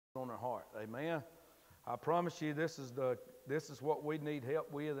on their heart. Amen. I promise you this is what we need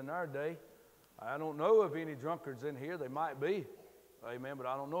help with in our day. I don't know of any drunkards in here. They might be. Amen. But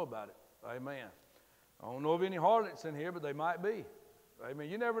I don't know about it. Amen. I don't know of any harlots in here, but they might be. Amen.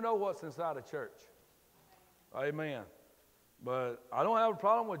 You never know what's inside a church. Amen. But I don't have a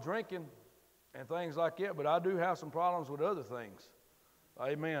problem with drinking and things like that, but I do have some problems with other things.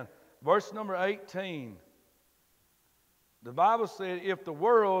 Amen. Verse number 18. The Bible said, if the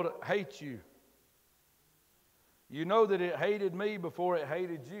world hates you, you know that it hated me before it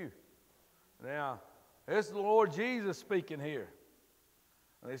hated you. Now, this is the Lord Jesus speaking here.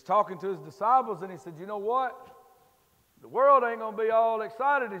 And he's talking to his disciples, and he said, you know what? The world ain't going to be all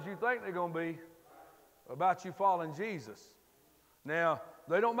excited as you think they're going to be about you following Jesus. Now,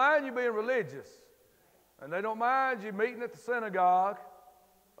 they don't mind you being religious, and they don't mind you meeting at the synagogue.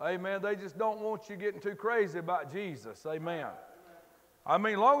 Amen. They just don't want you getting too crazy about Jesus. Amen. I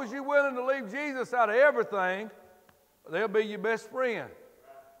mean, as long as you're willing to leave Jesus out of everything, they'll be your best friend.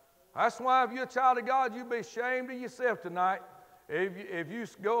 That's why if you're a child of God, you'll be ashamed of yourself tonight if you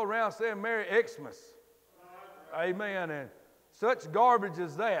go around saying Merry Xmas. Amen. And such garbage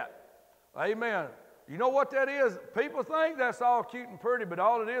as that. Amen. You know what that is? People think that's all cute and pretty, but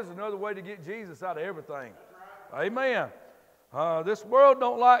all it is another way to get Jesus out of everything. Amen. This world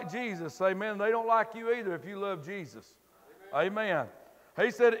don't like Jesus. Amen. They don't like you either if you love Jesus. Amen.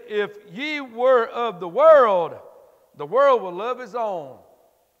 He said, if ye were of the world will love his own.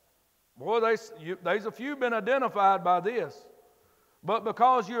 Boy, there's a few been identified by this. But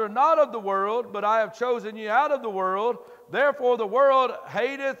because you are not of the world, but I have chosen you out of the world, therefore the world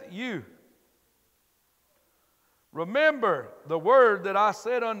hateth you. Remember the word that I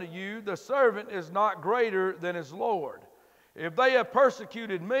said unto you, the servant is not greater than his Lord. If they have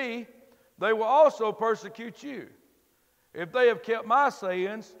persecuted me, they will also persecute you. If they have kept my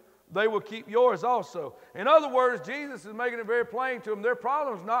sayings, they will keep yours also. In other words, Jesus is making it very plain to them, their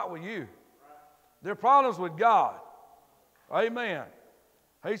problem's not with you. Their problem's with God. Amen.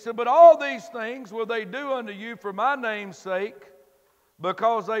 He said, but all these things will they do unto you for my name's sake,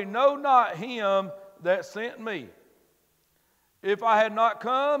 because they know not him that sent me. If I had not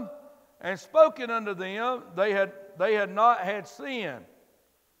come and spoken unto them, they had not had sin.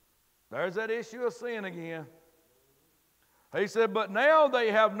 There's that issue of sin again. He said, but now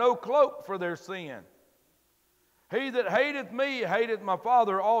they have no cloak for their sin. He that hateth me hateth my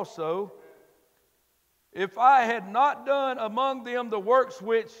Father also. If I had not done among them the works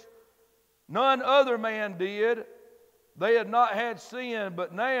which none other man did, they had not had sin,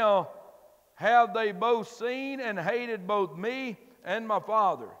 but now have they both seen and hated both me and my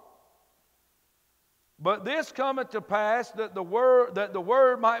Father. But this cometh to pass that the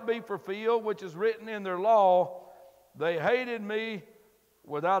word might be fulfilled, which is written in their law, they hated me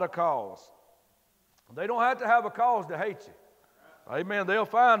without a cause. They don't have to have a cause to hate you. Amen. They'll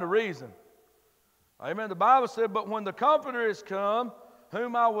find a reason. Amen. The Bible said, but when the Comforter is come,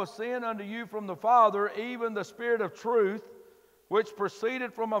 whom I will send unto you from the Father, even the Spirit of truth, which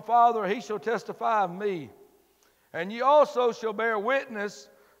proceeded from my Father, he shall testify of me. And ye also shall bear witness,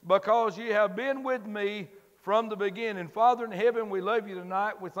 because ye have been with me from the beginning. Father in heaven, we love you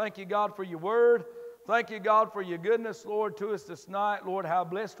tonight. We thank you, God, for your word. Thank you, God, for your goodness, Lord, to us this night. Lord, how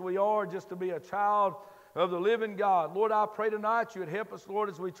blessed we are just to be a child of the living God. Lord, I pray tonight you would help us, Lord,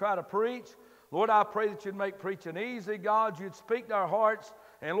 as we try to preach. Lord, I pray that you'd make preaching easy, God. You'd speak to our hearts.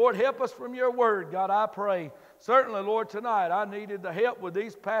 And, Lord, help us from your word, God, I pray. Certainly, Lord, tonight I needed the help with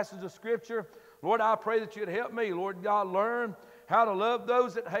these passages of Scripture. Lord, I pray that you'd help me, Lord God, learn how to love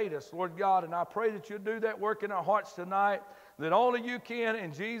those that hate us, Lord God. And I pray that you'd do that work in our hearts tonight, that only you can,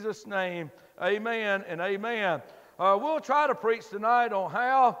 in Jesus' name. Amen and amen. We'll try to preach tonight on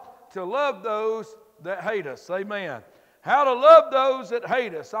how to love those that hate us. Amen. How to love those that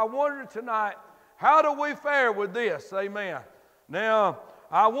hate us. I wonder tonight, how do we fare with this? Amen. Now,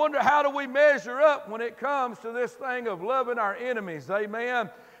 I wonder how do we measure up when it comes to this thing of loving our enemies. Amen.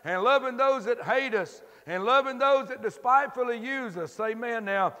 And loving those that hate us. And loving those that despitefully use us. Amen.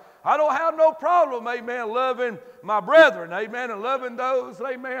 Now, I don't have no problem, amen, loving my brethren, amen, and loving those,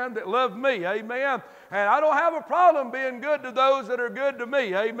 amen, that love me, amen. And I don't have a problem being good to those that are good to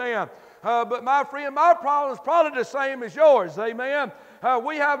me, amen. But my friend, my problem is probably the same as yours, amen.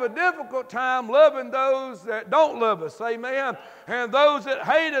 We have a difficult time loving those that don't love us, amen, and those that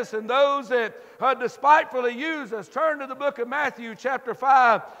hate us and those that despitefully use us. Turn to the book of Matthew chapter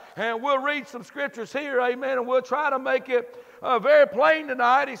 5, and we'll read some scriptures here, amen, and we'll try to make it very plain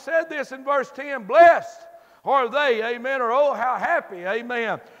tonight. He said this in verse 10, blessed are they, amen, or oh, how happy,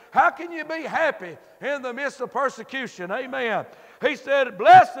 amen. How can you be happy in the midst of persecution, amen? He said,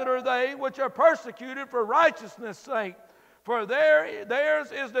 blessed are they which are persecuted for righteousness' sake, for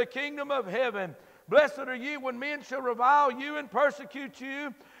theirs is the kingdom of heaven. Blessed are you when men shall revile you and persecute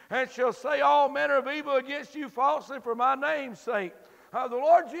you, and shall say all manner of evil against you falsely for my name's sake. The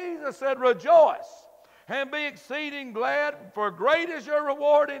Lord Jesus said, rejoice and be exceeding glad, for great is your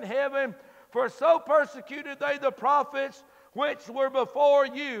reward in heaven. For so persecuted they the prophets which were before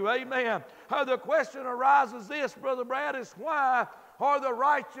you. Amen. The question arises this, Brother Brad, is why are the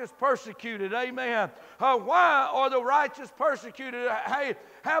righteous persecuted? Amen. Why are the righteous persecuted? Hey,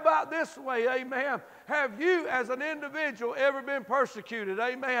 how about this way? Amen. Have you as an individual ever been persecuted?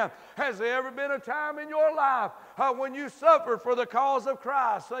 Amen. Has there ever been a time in your life when you suffered for the cause of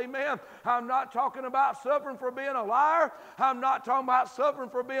Christ? Amen. I'm not talking about suffering for being a liar. I'm not talking about suffering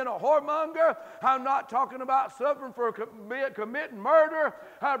for being a whoremonger. I'm not talking about suffering for committing murder.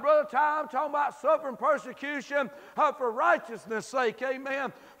 Brother Ty, I'm talking about suffering persecution for righteousness' sake.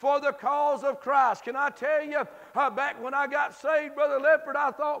 Amen. For the cause of Christ. Can I tell you, back when I got saved, Brother Ledford,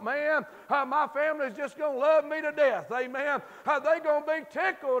 I thought, man, my family's just going to love me to death. Amen. They're going to be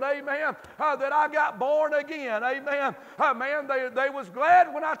tickled, amen, that I got born again. Amen. Man, they was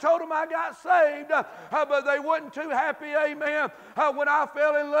glad when I told them I got saved, but they wasn't too happy, amen, when I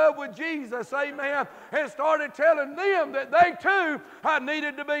fell in love with Jesus, amen, and started telling them that they too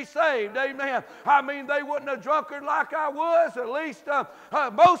needed to be saved, amen. I mean, they wasn't a drunkard like I was, at least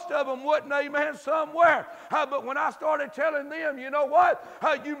most of them wouldn't, amen, somewhere. But when I started telling them, you know what,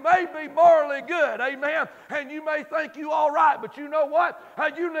 you may be morally good, amen, and you may think you all right, but you know what,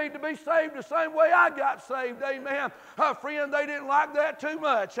 you need to be saved the same way I got saved, amen. Friend, they didn't like that too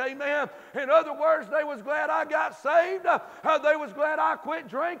much, amen. In other words, they was glad I got saved. They was glad I quit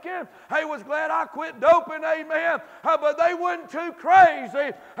drinking. They was glad I quit doping, amen. But they wasn't too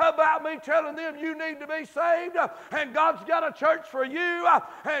crazy about me telling them you need to be saved, and God's got a church for you.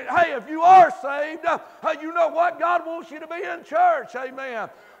 And hey, if you are saved, you know what? God wants you to be in church, amen.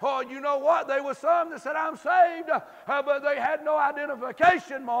 Oh, you know what? There was some that said, I'm saved, but they had no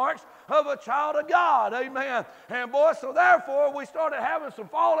identification marks of a child of God, amen. And boy, so therefore we started having some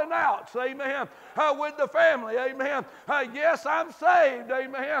falling outs, amen, with the family, amen. Yes, I'm saved,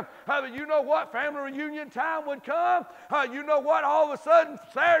 amen. But you know what? Family reunion time would come. You know what? All of a sudden,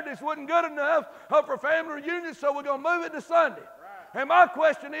 Saturdays wasn't good enough for family reunion, so we're going to move it to Sunday. And my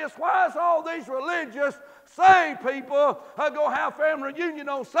question is, why is all these religious saved people going to have family reunion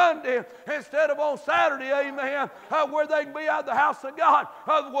on Sunday instead of on Saturday, amen, where they can be at the house of God?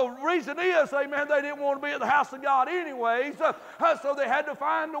 Well, the reason is, amen, they didn't want to be at the house of God anyways, so they had to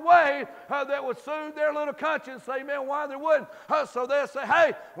find a way that would soothe their little conscience, amen, why they wouldn't. So they'll say,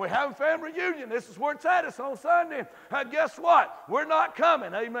 hey, we're having family reunion. This is where it's at. It's on Sunday. Guess what? We're not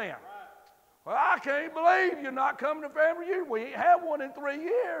coming, amen. Well, I can't believe you're not coming to family reunion. We ain't had one in 3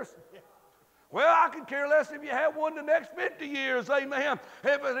 years. Well, I could care less if you have one the next 50 years, amen.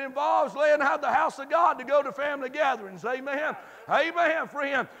 If it involves laying out the house of God to go to family gatherings, amen. Amen,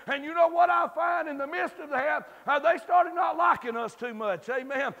 friend. And you know what I find in the midst of that? They started not liking us too much,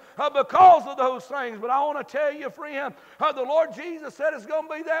 amen, because of those things. But I want to tell you, friend, the Lord Jesus said it's going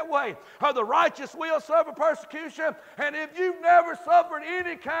to be that way. The righteous will suffer persecution. And if you've never suffered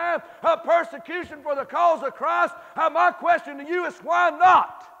any kind of persecution for the cause of Christ, my question to you is why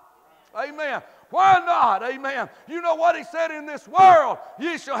not? Amen. Why not? Amen. You know what he said, in this world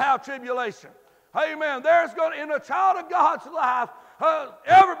ye shall have tribulation. Amen. There's going to, in a child of God's life,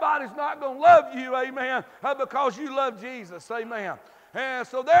 everybody's not going to love you, amen, because you love Jesus, amen. And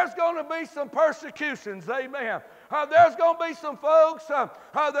so there's going to be some persecutions, amen. There's going to be some folks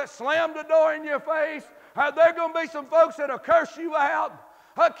that slam the door in your face. There's going to be some folks that'll curse you out.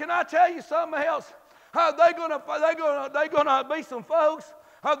 Can I tell you something else? There's going to be some folks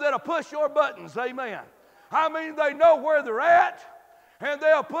that'll push your buttons, amen. I mean, they know where they're at, and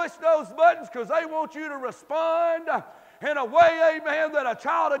they'll push those buttons because they want you to respond in a way, amen, that a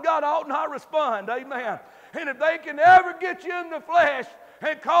child of God ought not respond, amen. And if they can ever get you in the flesh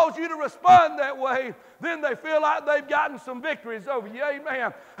and cause you to respond that way, then they feel like they've gotten some victories over you,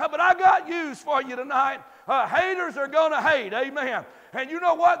 amen. But I got news for you tonight. Haters are going to hate, amen. And you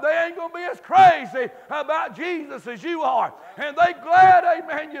know what? They ain't going to be as crazy about Jesus as you are. And they glad,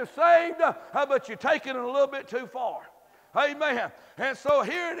 amen, you're saved, but you're taking it a little bit too far. Amen. And so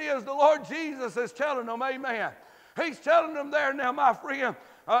here it is, the Lord Jesus is telling them, amen. He's telling them there now, my friend,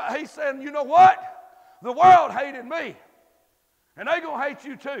 he's saying, you know what? The world hated me, and they're going to hate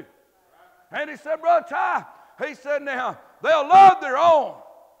you too. And he said, Brother Ty, he said, now, they'll love their own.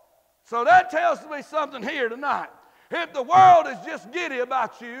 So that tells me something here tonight. If the world is just giddy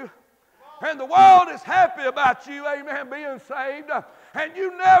about you, and the world is happy about you, amen, being saved, and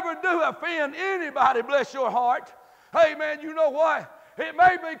you never do offend anybody, bless your heart, amen, you know what? It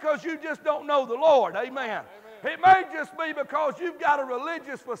may be because you just don't know the Lord, amen. It may just be because you've got a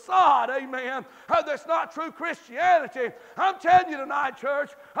religious facade, amen, that's not true Christianity. I'm telling you tonight, church,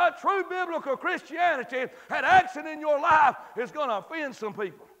 a true biblical Christianity and action in your life is going to offend some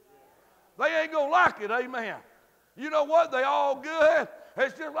people. They ain't going to like it, amen. You know what? They all good.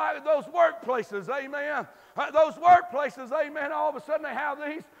 It's just like those workplaces, amen. Those workplaces, amen, all of a sudden they have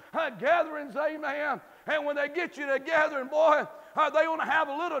these gatherings, amen. And when they get you together, and boy, they want to have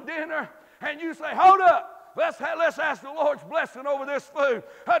a little dinner, and you say, hold up. Let's ask the Lord's blessing over this food.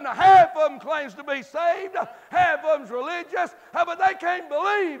 And half of them claims to be saved, half of them's religious, but they can't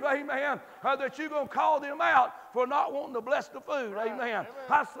believe, amen, that you're going to call them out for not wanting to bless the food, amen.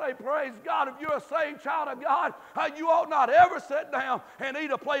 I say, praise God, if you're a saved child of God, you ought not ever sit down and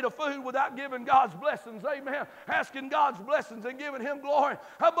eat a plate of food without giving God's blessings, amen, asking God's blessings and giving Him glory.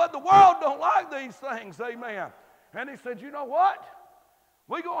 But the world don't like these things, amen. And he said, you know what?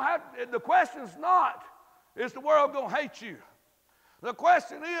 We're going to have, the question's not, is the world going to hate you? The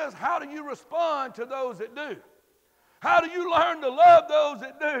question is, how do you respond to those that do? How do you learn to love those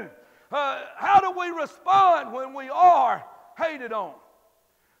that do? How do we respond when we are hated on?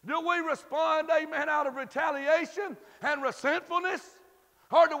 Do we respond, amen, out of retaliation and resentfulness?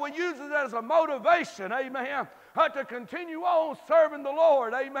 Or do we use it as a motivation, amen, to continue on serving the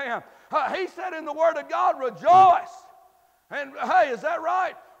Lord, amen? He said in the Word of God, rejoice. And hey, is that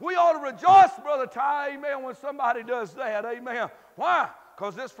right? We ought to rejoice, Brother Ty, amen, when somebody does that, amen. Why?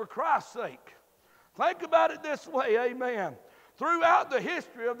 Because it's for Christ's sake. Think about it this way, amen. Throughout the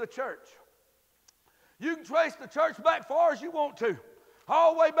history of the church, you can trace the church back far as you want to,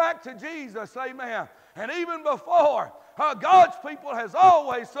 all the way back to Jesus, amen. And even before, God's people has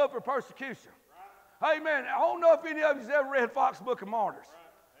always suffered persecution. Right. Amen. I don't know if any of you have ever read Fox's Book of Martyrs.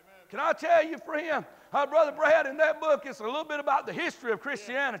 Right. Can I tell you, friend, Brother Brad, in that book, it's a little bit about the history of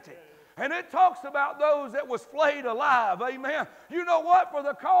Christianity. And it talks about those that was flayed alive, amen. You know what? For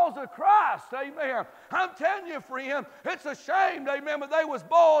the cause of Christ, amen. I'm telling you, friend, it's a shame, amen, but they was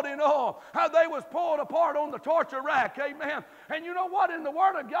boiled in oil. How they was pulled apart on the torture rack, amen. And you know what? In the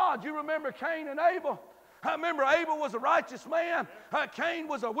Word of God, you remember Cain and Abel? I remember Abel was a righteous man. Cain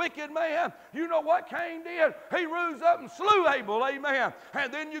was a wicked man. You know what Cain did? He rose up and slew Abel, amen.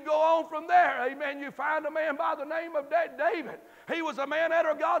 And then you go on from there, amen. You find a man by the name of David. He was a man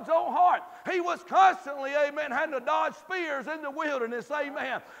after God's own heart. He was constantly, amen, having to dodge spears in the wilderness,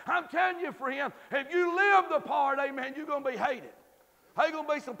 amen. I'm telling you, friend, if you live the part, amen, you're going to be hated. You're going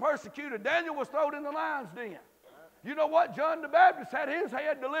to be some persecuted. Daniel was thrown in the lion's den. You know what? John the Baptist had his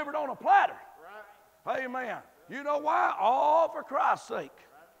head delivered on a platter. Amen. You know why? All for Christ's sake.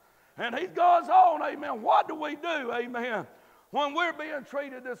 And he goes on, amen. What do we do, amen, when we're being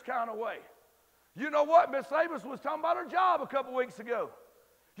treated this kind of way? You know what? Miss Avis was talking about her job a couple weeks ago.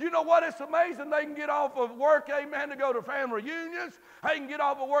 You know what? It's amazing they can get off of work, amen, to go to family reunions. They can get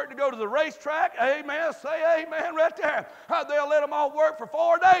off of work to go to the racetrack. Amen. Say amen right there. They'll let them off work for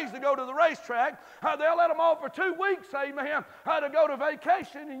 4 days to go to the racetrack. They'll let them off for 2 weeks, amen, to go to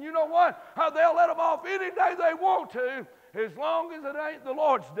vacation. And you know what? They'll let them off any day they want to, as long as it ain't the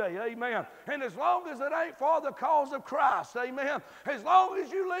Lord's day, amen. And as long as it ain't for the cause of Christ, amen. As long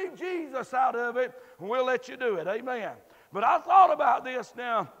as you leave Jesus out of it, we'll let you do it, amen. But I thought about this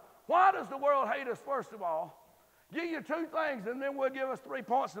now. Why does the world hate us, first of all? Give you 2 things, and then we'll give us 3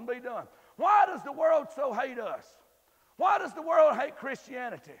 points and be done. Why does the world so hate us? Why does the world hate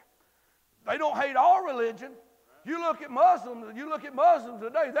Christianity? They don't hate our religion. You look at Muslims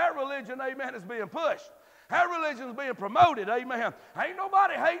today, that religion, amen, is being pushed. That religion is being promoted, amen. Ain't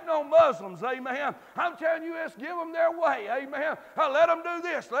nobody hating on Muslims, amen. I'm telling you, let's give them their way, amen. Let them do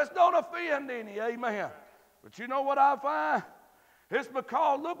this. Let's don't offend any, amen. But you know what I find? It's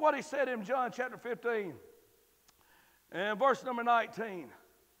because, look what he said in John chapter 15 and verse number 19.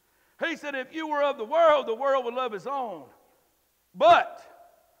 He said, if you were of the world would love his own. But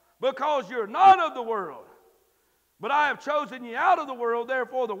because you're not of the world, but I have chosen you out of the world,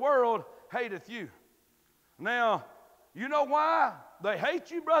 therefore the world hateth you. Now, you know why they hate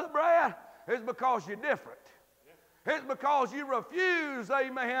you, Brother Brad? It's because you're different. It's because you refuse,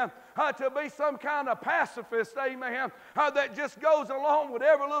 amen, to be some kind of pacifist, amen, that just goes along with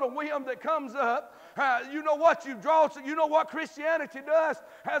every little whim that comes up. You know what you draw, you know what Christianity does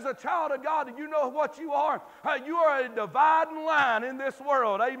as a child of God, and you know what you are. You are a dividing line in this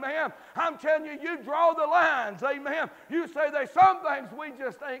world, amen. I'm telling you, you draw the lines, amen. You say there's some things we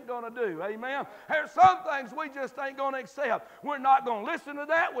just ain't going to do, amen. There's some things we just ain't going to accept. We're not going to listen to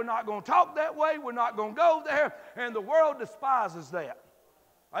that. We're not going to talk that way. We're not going to go there. And the world despises that.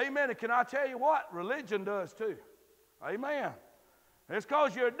 Amen. And can I tell you what? Religion does too. Amen. It's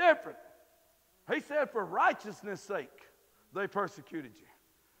because you're different. He said, for righteousness' sake, they persecuted you.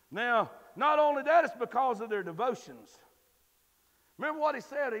 Now, not only that, it's because of their devotions. Remember what he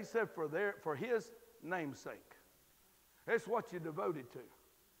said? He said, for his name's sake. It's what you're devoted to.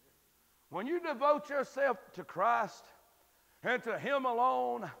 When you devote yourself to Christ and to him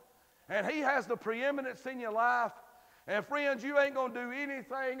alone, and he has the preeminence in your life, and friends, you ain't going to do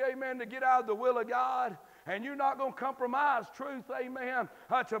anything, amen, to get out of the will of God. And you're not going to compromise truth, amen,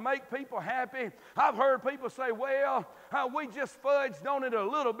 to make people happy. I've heard people say, well, we just fudged on it a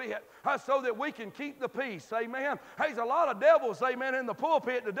little bit so that we can keep the peace, amen. There's a lot of devils, amen, in the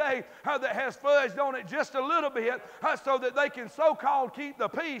pulpit today that has fudged on it just a little bit so that they can so-called keep the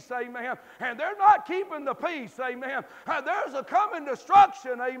peace, amen. And they're not keeping the peace, amen. There's a coming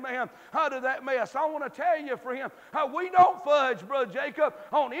destruction, amen, to that mess. I want to tell you, friend, we don't fudge, Brother Jacob,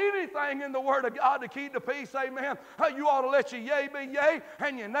 on anything in the Word of God to keep the peace. Amen. You ought to let your yea be yea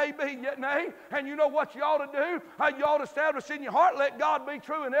and your nay be nay. And you know what you ought to do? You ought to establish in your heart, let God be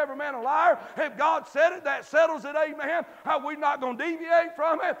true and every man a liar. If God said it, that settles it, amen. We're not going to deviate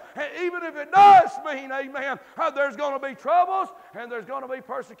from it. And even if it does mean, amen, there's going to be troubles and there's going to be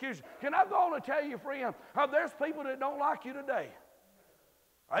persecution. Can I go on and tell you, friend, there's people that don't like you today.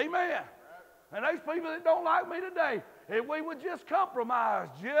 Amen. And there's people that don't like me today. If we would just compromise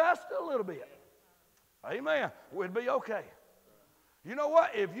just a little bit, amen, we'd be okay. You know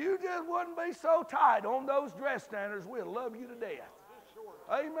what? If you just wouldn't be so tight on those dress standards, we'll love you to death.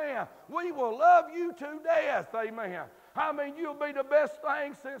 Amen. We will love you to death. Amen. I mean, you'll be the best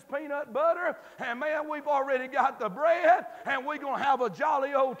thing since peanut butter. And man, we've already got the bread. And we're going to have a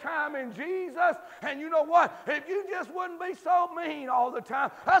jolly old time in Jesus. And you know what? If you just wouldn't be so mean all the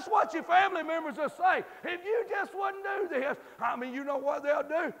time, that's what your family members will say. If you just wouldn't do this, I mean, you know what they'll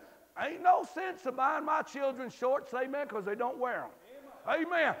do? Ain't no sense of buying my children shorts, amen, because they don't wear them.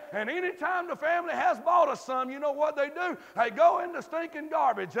 Amen. And anytime the family has bought us some, you know what they do? They go into stinking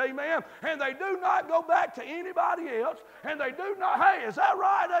garbage, amen. And they do not go back to anybody else. And they do not, hey, is that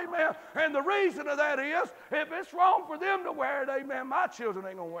right, amen? And the reason of that is, if it's wrong for them to wear it, amen, my children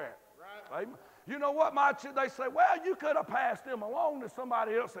ain't going to wear it. Right. Amen. You know what? They say, well, you could have passed them along to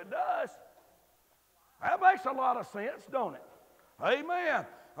somebody else that does. That makes a lot of sense, don't it? Amen.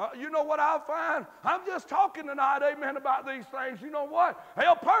 You know what I'll find? I'm just talking tonight, amen, about these things. You know what?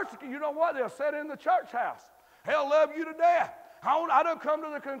 They'll persecute. You know what? They'll sit in the church house. They'll love you to death. I don't come to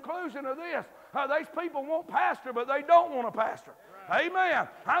the conclusion of this. These people want pastor, but they don't want a pastor. Right. Amen.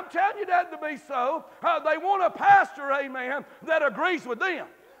 I'm telling you that to be so. They want a pastor, amen, that agrees with them.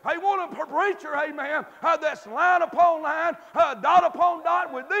 They want a preacher, amen, that's line upon line, dot upon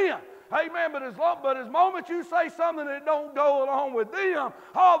dot with them. Amen. But as moment you say something that don't go along with them,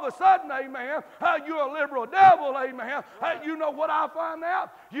 all of a sudden, amen, you're a liberal devil, amen. You know what I find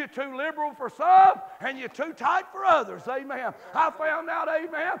out? You're too liberal for some, and you're too tight for others, amen. I found out,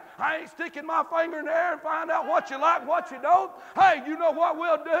 amen, I ain't sticking my finger in there and find out what you like, what you don't. Hey, you know what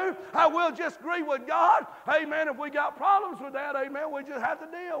we'll do? We'll just agree with God, amen. If we got problems with that, amen, we just have to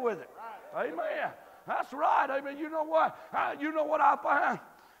deal with it. Amen. That's right, amen. You know what? You know what I find?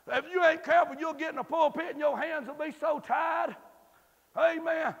 If you ain't careful, you'll get in the pulpit and your hands will be so tied.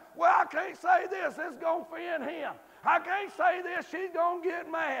 Amen. Well, I can't say this. It's going to offend him. I can't say this. She's going to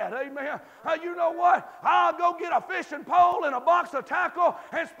get mad. Amen. You know what? I'll go get a fishing pole and a box of tackle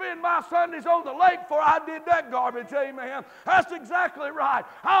and spend my Sundays on the lake before I did that garbage. Amen. That's exactly right.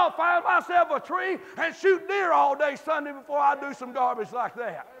 I'll find myself a tree and shoot deer all day Sunday before I do some garbage like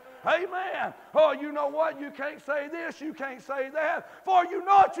that. Amen. Oh, you know what? You can't say this. You can't say that. For you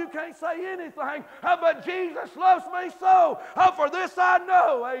know it, you can't say anything. But Jesus loves me so. For this I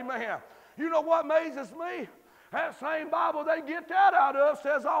know. Amen. You know what amazes me? That same Bible they get that out of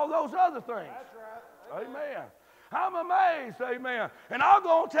says all those other things. That's right. Amen. I'm amazed. Amen. And I'll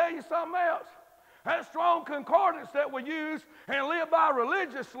go and tell you something else. That strong concordance that we use and live by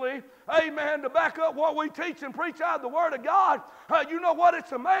religiously, amen, to back up what we teach and preach out of the Word of God, you know what?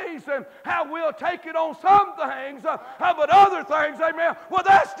 It's amazing how we'll take it on some things, but other things, amen, well,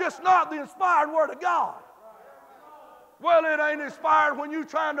 that's just not the inspired Word of God. Well, it ain't inspired when you're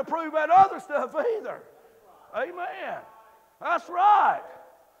trying to prove that other stuff either. Amen. That's right.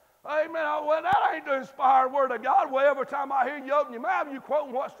 Amen. Well, that ain't the inspired word of God. Well, every time I hear you open your mouth, you're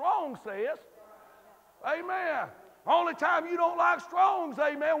quoting what Strong says. Amen. Only time you don't like Strong's,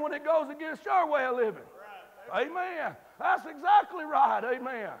 amen, when it goes against your way of living. Amen. That's exactly right.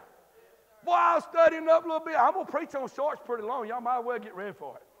 Amen. Boy, I was studying up a little bit. I'm going to preach on shorts pretty long. Y'all might well get ready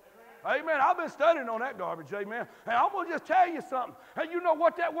for it. Amen. I've been studying on that garbage. Amen. And I'm going to just tell you something. And you know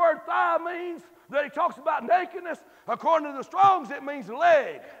what that word thigh means? That he talks about nakedness? According to the Strong's, it means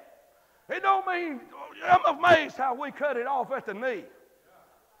leg. It don't mean, I'm amazed how we cut it off at the knee.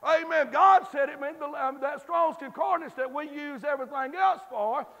 Amen. God said it meant that Strong's Concordance that we use everything else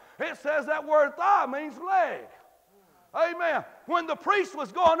for. It says that word thigh means leg. Amen. When the priest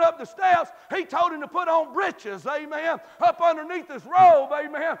was going up the steps, he told him to put on breeches, amen, up underneath his robe,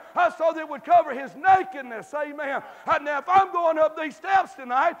 amen, so that it would cover his nakedness, amen. Now, if I'm going up these steps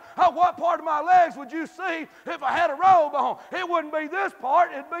tonight, what part of my legs would you see if I had a robe on? It wouldn't be this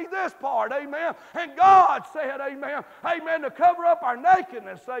part, it'd be this part, amen. And God said, amen, amen, to cover up our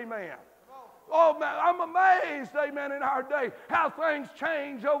nakedness, amen. Oh, man, I'm amazed, amen, in our day, how things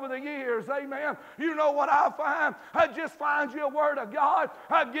change over the years, amen. You know what I find? I just find you a word of God.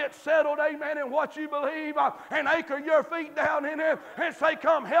 I get settled, amen, in what you believe, and anchor your feet down in it and say,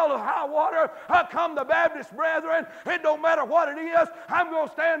 come hell or high water, come the Baptist brethren. It don't matter what it is. I'm going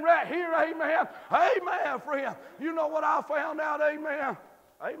to stand right here, amen. Amen, friend. You know what I found out, amen.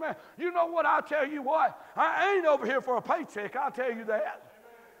 Amen. You know what, I'll tell you what. I ain't over here for a paycheck, I'll tell you that.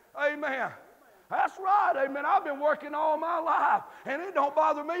 Amen. That's right, amen. I've been working all my life, and it don't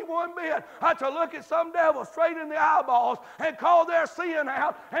bother me one bit. I to look at some devil straight in the eyeballs and call their sin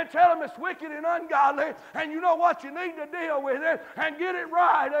out and tell them it's wicked and ungodly, and you know what? You need to deal with it and get it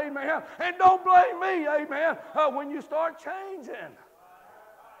right, amen. And don't blame me, amen, when you start changing.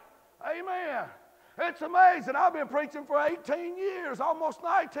 Amen. It's amazing. I've been preaching for 18 years, almost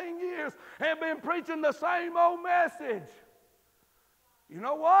 19 years, and been preaching the same old message. You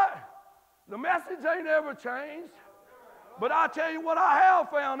know what? The message ain't ever changed. But I tell you what I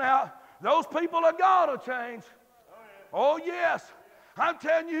have found out. Those people of God will change. Oh, yes. I'm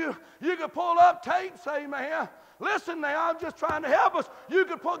telling you, you can pull up tapes, amen. Listen now, I'm just trying to help us. You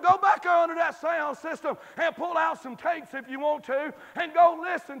could go back under that sound system and pull out some tapes if you want to and go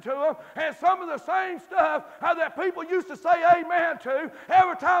listen to them. And some of the same stuff that people used to say amen to,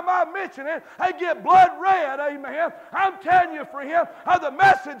 every time I mention it, they get blood red, amen. I'm telling you, friend, the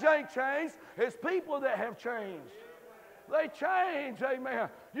message ain't changed. It's people that have changed. They change, amen.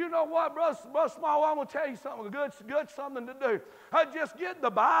 You know what, Brother Small, I'm going to tell you something, good something to do. Just get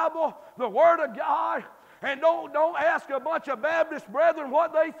the Bible, the Word of God, and don't ask a bunch of Baptist brethren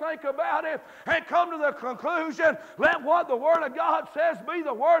what they think about it, and come to the conclusion, let what the Word of God says be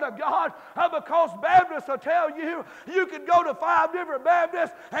the Word of God, because Baptists will tell you, you could go to 5 different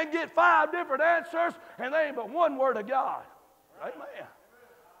Baptists and get 5 different answers, and there ain't but one Word of God. Amen.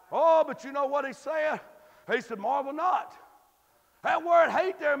 Oh, but you know what he said? He said, marvel not. That word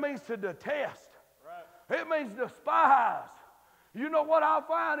hate there means to detest. Right. It means despise. You know what I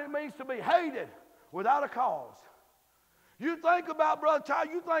find? It means to be hated without a cause. You think about, Brother Ty,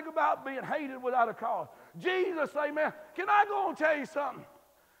 you think about being hated without a cause. Jesus, amen. Can I go and tell you something?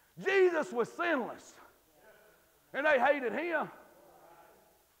 Jesus was sinless, and they hated him.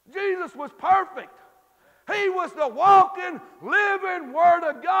 Jesus was perfect. He was the walking, living Word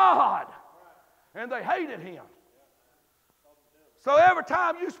of God, and they hated him. So every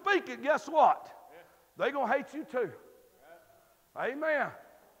time you speak it, guess what? They're going to hate you too. Amen.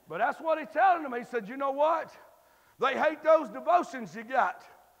 But that's what he's telling them. He said, you know what? They hate those devotions you got.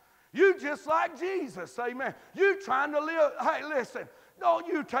 You just like Jesus, amen. You trying to live, hey, listen, don't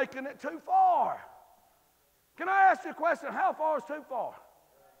you taking it too far. Can I ask you a question? How far is too far?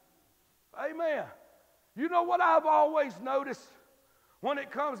 Amen. You know what I've always noticed when it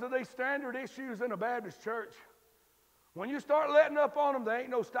comes to these standard issues in a Baptist church? When you start letting up on them, there ain't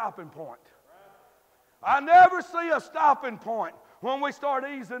no stopping point. I never see a stopping point when we start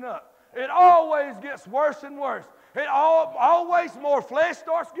easing up. It always gets worse and worse. It always more flesh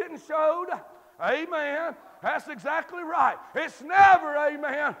starts getting showed. Amen. That's exactly right. It's never,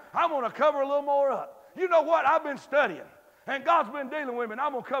 amen, I'm going to cover a little more up. You know what? I've been studying, and God's been dealing with me, and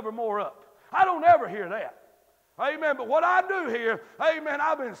I'm going to cover more up. I don't ever hear that. Amen. But what I do hear, amen,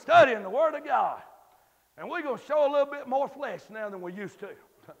 I've been studying the Word of God. And we're going to show a little bit more flesh now than we used to.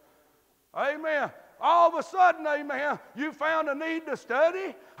 Amen. All of a sudden, amen, you found a need to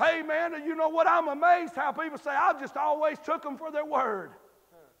study. Amen. And you know what? I'm amazed how people say, I've just always took them for their word.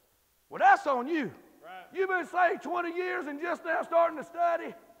 Well, that's on you. Right. You've been saved 20 years and just now starting to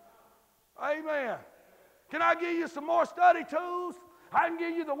study. Amen. Can I give you some more study tools? I can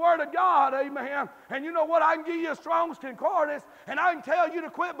give you the Word of God, amen. And you know what? I can give you a Strong's Concordance, and I can tell you to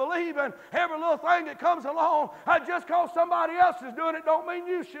quit believing every little thing that comes along. Just because somebody else is doing it don't mean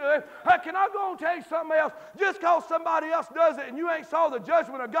you should. Can I go and tell you something else? Just because somebody else does it and you ain't saw the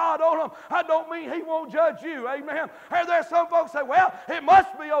judgment of God on them, I don't mean He won't judge you, amen. And there's some folks say, well, it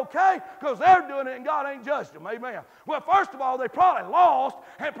must be okay because they're doing it and God ain't judged them, amen. Well, first of all, they probably lost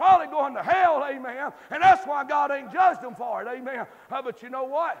and probably going to hell, amen. And that's why God ain't judged them for it, amen. But you know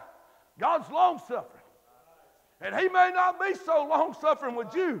what? God's long-suffering. And He may not be so long-suffering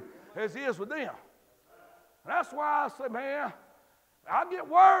with you as He is with them. And that's why I say, man, I get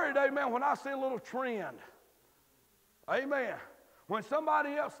worried, amen, when I see a little trend. Amen. When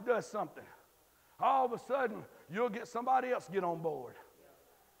somebody else does something, all of a sudden, you'll get somebody else get on board.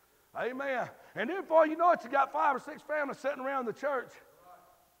 Amen. And then before you know it, you got 5 or 6 families sitting around the church,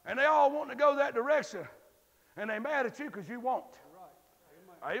 and they all want to go that direction, and they're mad at you because you won't.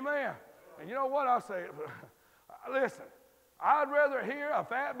 Amen. And you know what I say? Listen, I'd rather hear a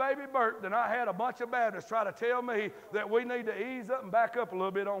fat baby burp than I had a bunch of Baptists try to tell me that we need to ease up and back up a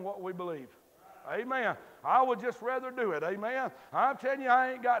little bit on what we believe. Amen. I would just rather do it. Amen. I'm telling you,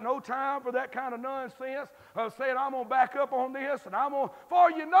 I ain't got no time for that kind of nonsense of saying I'm going to back up on this and I'm going to,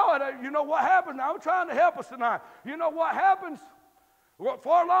 before you know it, you know what happens? I'm trying to help us tonight. You know what happens? Well,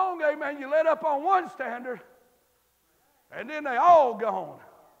 for long, amen, you let up on one standard and then they all gone.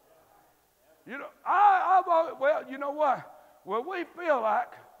 You know, well, you know what? Well, we feel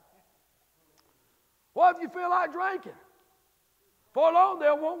like, what if you feel like drinking? For long,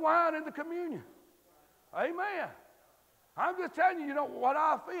 they'll want wine in the communion. Amen. I'm just telling you, you know, what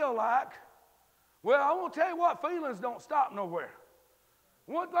I feel like. Well, I want to tell you what, feelings don't stop nowhere.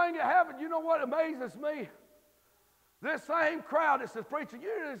 One thing that happened, you know what amazes me? This same crowd that says, preacher,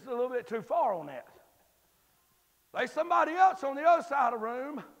 you're just a little bit too far on that. There's somebody else on the other side of the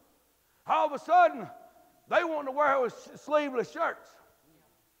room. All of a sudden, they want to wear sleeveless shirts.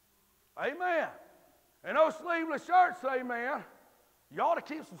 Amen. And those sleeveless shirts, amen, you ought to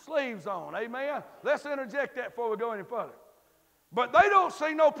keep some sleeves on. Amen. Let's interject that before we go any further. But they don't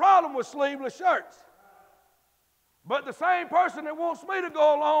see no problem with sleeveless shirts. But the same person that wants me to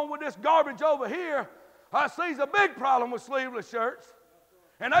go along with this garbage over here, sees a big problem with sleeveless shirts.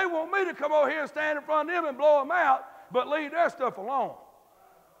 And they want me to come over here and stand in front of them and blow them out, but leave their stuff alone.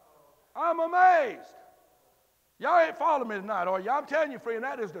 I'm amazed. Y'all ain't following me tonight, are you? I'm telling you, friend,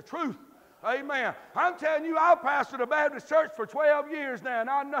 that is the truth. Amen. I'm telling you, I've pastored a Baptist church for 12 years now, and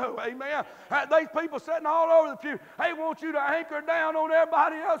I know, amen. These people sitting all over the pew, they want you to anchor down on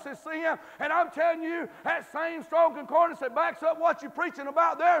everybody else's sin. And I'm telling you, that same strong concordance that backs up what you're preaching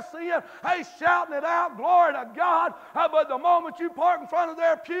about their sin, they shouting it out, glory to God. But the moment you park in front of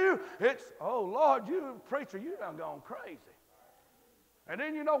their pew, it's, oh, Lord, you preacher, you done gone crazy. And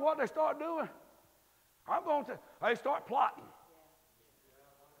then you know what they start doing? They start plotting.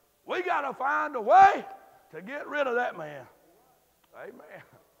 We got to find a way to get rid of that man. Amen.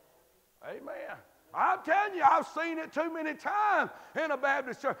 Amen. I'm telling you, I've seen it too many times in a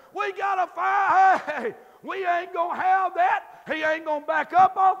Baptist church. We got to find, hey, we ain't going to have that. He ain't going to back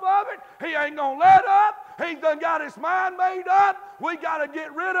up off of it. He ain't going to let up. He's done got his mind made up. We got to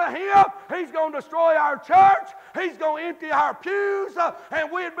get rid of him. He's going to destroy our church. He's going to empty our pews.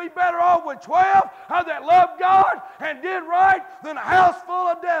 And we'd be better off with 12 that loved God and did right than a house full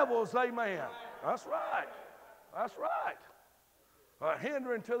of devils. Amen. That's right. That's right.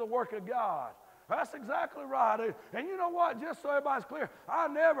 Hindering to the work of God. That's exactly right. And you know what? Just so everybody's clear, I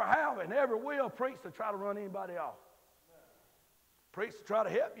never have and never will preach to try to run anybody off. Preach to try to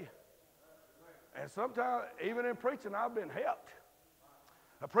help you. And sometimes, even in preaching, I've been helped.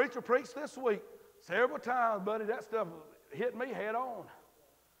 A preacher preached this week several times, buddy. That stuff hit me head on.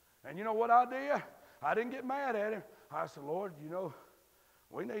 And you know what I did? I didn't get mad at him. I said, Lord, you know,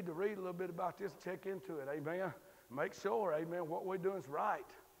 we need to read a little bit about this, check into it. Amen. Make sure, amen, what we're doing is right.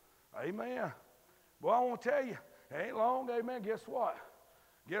 Amen. Well, I want to tell you, it ain't long, amen, guess what?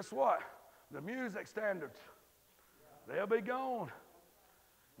 Guess what? The music standards, they'll be gone.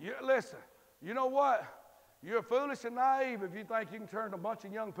 Listen, you know what? You're foolish and naive if you think you can turn a bunch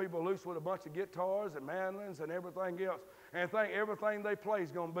of young people loose with a bunch of guitars and mandolins and everything else and think everything they play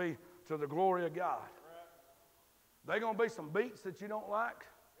is going to be to the glory of God. They're going to be some beats that you don't like.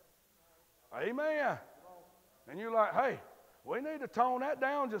 Amen. And you're like, hey, we need to tone that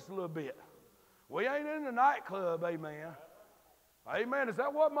down just a little bit. We ain't in the nightclub, amen. Amen. Is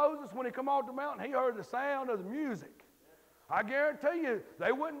that what Moses, when he come off the mountain, he heard the sound of the music? I guarantee you,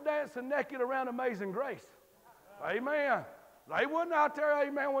 they wouldn't dancing naked around Amazing Grace. Amen. They wasn't out there,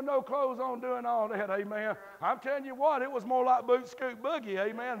 amen, with no clothes on doing all that, amen. I'm telling you what, it was more like boot scoot boogie,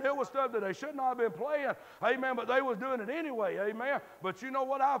 amen. It was stuff that they should not have been playing, amen, but they was doing it anyway, amen. But you know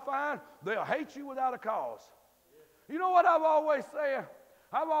what I find? They'll hate you without a cause. You know what I've always said?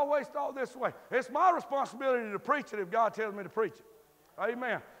 I've always thought this way. It's my responsibility to preach it if God tells me to preach it.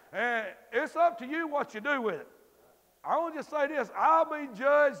 Amen. And it's up to you what you do with it. I want to just say this. I'll be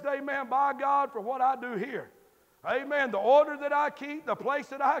judged, amen, by God for what I do here. Amen. The order that I keep, the place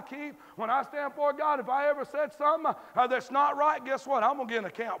that I keep, when I stand before God, if I ever said something that's not right, guess what? I'm going to give an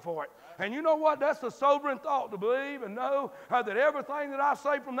account for it. And you know what? That's a sobering thought to believe and know that everything that I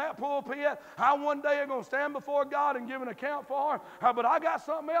say from that pulpit, I one day am going to stand before God and give an account for. But I got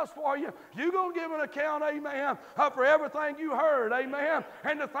something else for you. You're going to give an account, amen, for everything you heard, amen.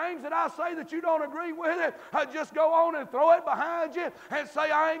 And the things that I say that you don't agree with it, just go on and throw it behind you and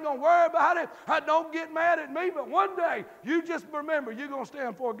say, I ain't going to worry about it. Don't get mad at me, but one day, you just remember, you're going to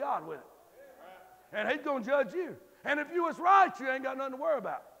stand before God with it. And He's going to judge you. And if you was right, you ain't got nothing to worry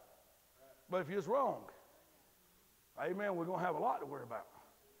about. But if you was wrong, amen, we're going to have a lot to worry about.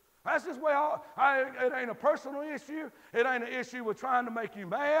 That's just where it ain't a personal issue. It ain't an issue with trying to make you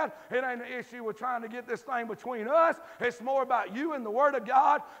mad. It ain't an issue with trying to get this thing between us. It's more about you and the Word of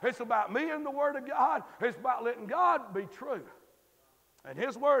God. It's about me and the Word of God. It's about letting God be true and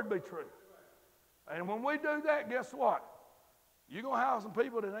His Word be true. And when we do that, guess what? You're going to have some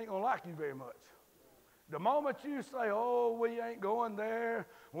people that ain't going to like you very much. The moment you say, oh, we ain't going there,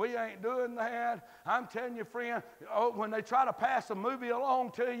 we ain't doing that, I'm telling you, friend, when they try to pass a movie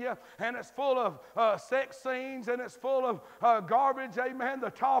along to you and it's full of sex scenes and it's full of garbage, amen,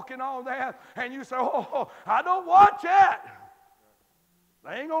 the talk and all that, and you say, oh, I don't watch that.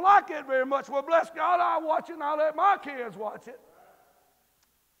 They ain't going to like it very much. Well, bless God, I'll watch it and I'll let my kids watch it.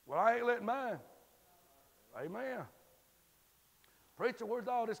 Well, I ain't letting mine. Amen. Preacher, where's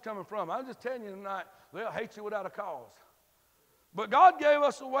all this coming from? I'm just telling you tonight, they'll hate you without a cause. But God gave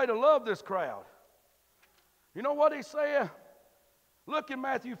us a way to love this crowd. You know what He said? Look in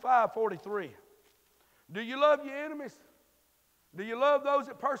Matthew 5:43. Do you love your enemies? Do you love those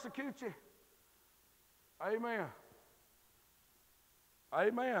that persecute you? Amen.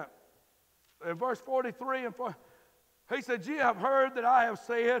 Amen. In verse 43, He said, ye have heard that I have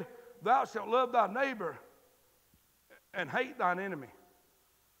said, thou shalt love thy neighbor and hate thine enemy.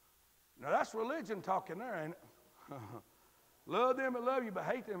 Now that's religion talking there, ain't it? Love them that love you, but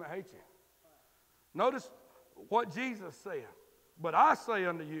hate them that hate you. Notice what Jesus said. But I say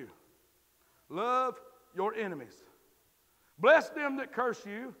unto you, love your enemies. Bless them that curse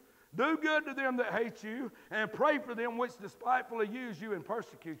you. Do good to them that hate you. And pray for them which despitefully use you and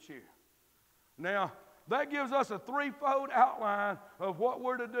persecute you. Now, that gives us a threefold outline of what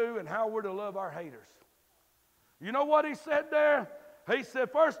we're to do and how we're to love our haters. You know what He said there? He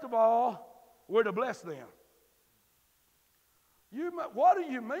said, first of all, we're to bless them. What do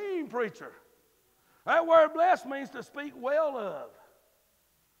you mean, preacher? That word bless means to speak well of.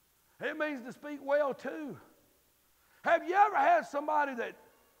 It means to speak well to. Have you ever had somebody that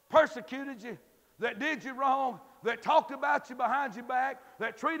persecuted you, that did you wrong, that talked about you behind your back,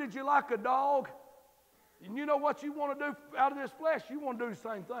 that treated you like a dog? And you know what you want to do out of this flesh? You want to do the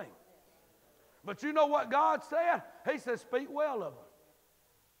same thing. But you know what God said? He said, speak well of them.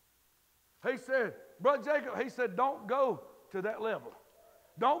 He said, Brother Jacob, he said, don't go to that level.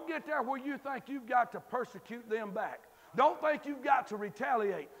 Don't get there where you think you've got to persecute them back. Don't think you've got to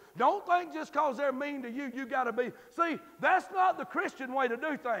retaliate. Don't think just because they're mean to you, you got to be. See, that's not the Christian way to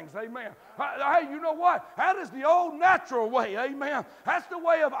do things, amen. Hey, you know what? That is the old natural way, amen. That's the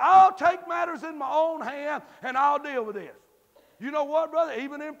way of I'll take matters in my own hand and I'll deal with this. You know what, brother?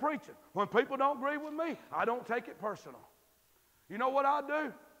 Even in preaching, when people don't agree with me, I don't take it personal. You know what I'll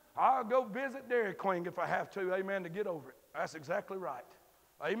do? I'll go visit Dairy Queen if I have to, amen, to get over it. That's exactly right.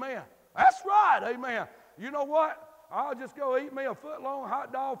 Amen. That's right, amen. You know what? I'll just go eat me a foot-long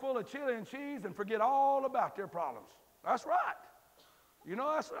hot dog full of chili and cheese and forget all about their problems. That's right. You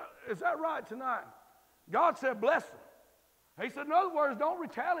know, is that right tonight? God said bless them. He said, in other words, don't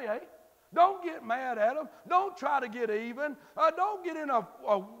retaliate. Don't get mad at them. Don't try to get even. Don't get in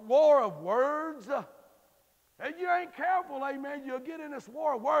a war of words. And you ain't careful, amen, you'll get in this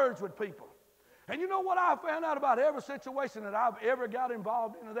war of words with people. And you know what I found out about every situation that I've ever got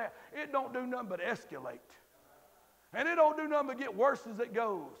involved into that? It don't do nothing but escalate. And it don't do nothing but get worse as it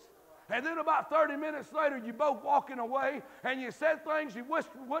goes. And then about 30 minutes later, you both walking away, and you said things you wish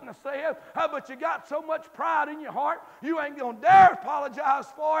you wouldn't have said, but you got so much pride in your heart, you ain't going to dare apologize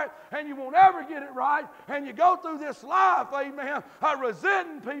for it, and you won't ever get it right, and you go through this life, amen,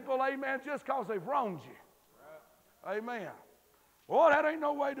 resenting people, amen, just because they've wronged you. Right. Amen. Boy, that ain't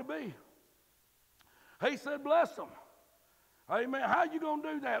no way to be. He said, bless them. Amen. How you going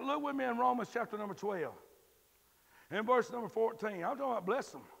to do that? Look with me in Romans chapter number 12. In verse number 14. I'm talking about bless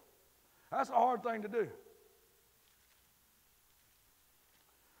them. That's a hard thing to do.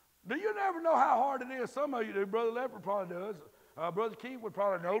 Do you never know how hard it is? Some of you do. Brother Leopard probably does. Brother Keith would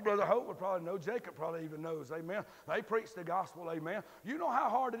probably know. Brother Hope would probably know. Jacob probably even knows. Amen. They preach the gospel. Amen. You know how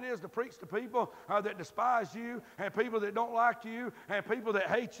hard it is to preach to people that despise you, and people that don't like you, and people that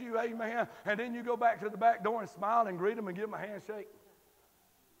hate you. Amen. And then you go back to the back door and smile and greet them and give them a handshake.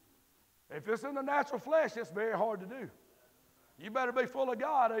 If it's in the natural flesh, it's very hard to do. You better be full of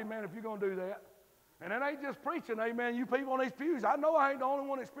God, amen, if you're going to do that. And it ain't just preaching, amen. You people on these pews, I know I ain't the only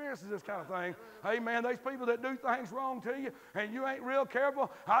one that experiences this kind of thing. Amen. There's people that do things wrong to you, and you ain't real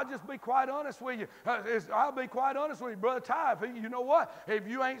careful. I'll just be quite honest with you. I'll be quite honest with you, Brother Ty. You know what? If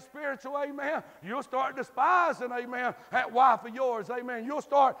you ain't spiritual, amen, you'll start despising, amen, that wife of yours, amen. You'll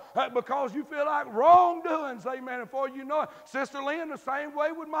start, because you feel like wrongdoings, amen. And before you know it, Sister Lynn, the same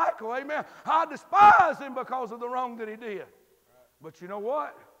way with Michael, amen. I despise him because of the wrong that he did. But you know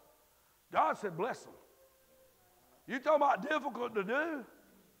what? God said, bless them. You talking about difficult to do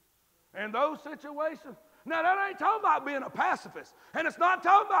in those situations? Now, that ain't talking about being a pacifist. And it's not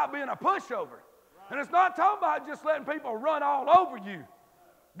talking about being a pushover. And it's not talking about just letting people run all over you.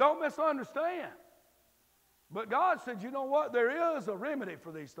 Don't misunderstand. But God said, you know what? There is a remedy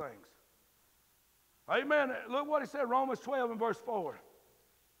for these things. Amen. Look what he said, Romans 12 and verse 4.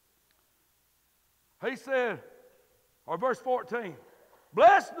 He said, or verse 14,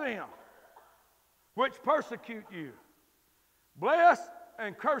 bless them which persecute you. Bless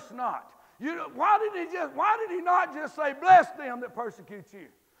and curse not. Why did he not just say, bless them that persecute you?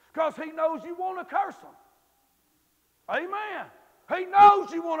 Because he knows you want to curse them. Amen. He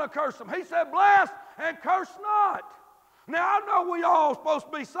knows you want to curse them. He said, bless and curse not. Now, I know we all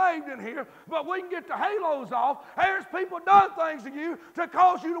supposed to be saved in here, but we can get the halos off. There's people done things to you to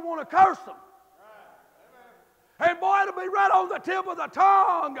cause you to want to curse them. And boy, it'll be right on the tip of the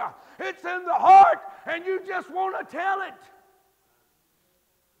tongue. It's in the heart, and you just want to tell it.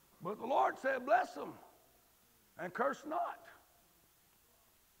 But the Lord said, bless them and curse not.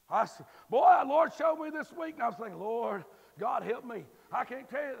 Boy, the Lord showed me this week, and I was thinking, Lord, God help me. I can't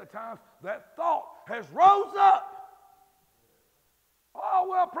tell you the times that thought has rose up. Oh,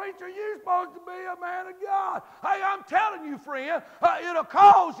 well, preacher, you're supposed to be a man of God. Hey, I'm telling you, friend, it'll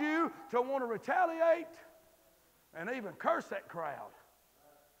cause you to want to retaliate and even curse that crowd.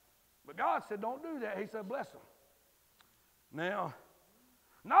 But God said, don't do that. He said, bless them. Now,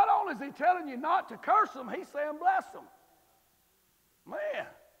 not only is he telling you not to curse them, he's saying bless them. Man,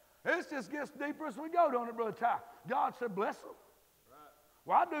 this just gets deeper as we go, don't it, Brother Ty? God said, bless them. Right.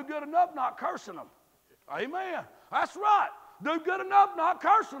 Well, I do good enough not cursing them. Amen. That's right. Do good enough not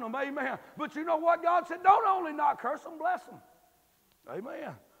cursing them. Amen. But you know what God said? Don't only not curse them, bless them.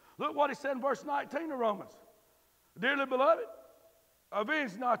 Amen. Look what he said in verse 19 of Romans. Dearly beloved,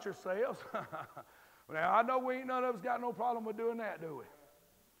 avenge not yourselves. Now, I know none of us got no problem with doing that, do we?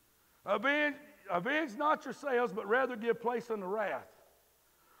 Avenge not yourselves, but rather give place unto wrath.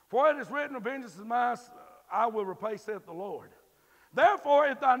 For it is written, vengeance is mine, I will repay, saith the Lord. Therefore,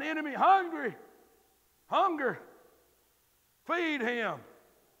 if thine enemy hunger, feed him.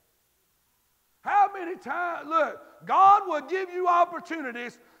 How many times, look, God will give you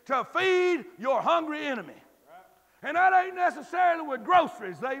opportunities to feed your hungry enemy. And that ain't necessarily with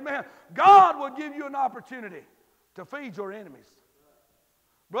groceries, amen. God will give you an opportunity to feed your enemies.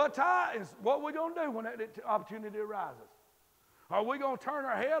 Brother Ty, is what we're going to do when that opportunity arises. Are we going to turn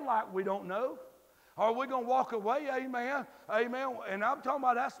our head like we don't know? Are we going to walk away, amen, amen. And I'm talking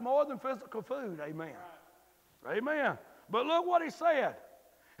about that's more than physical food, amen. Amen. But look what he said.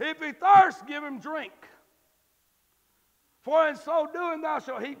 If he thirst, give him drink. For in so doing thou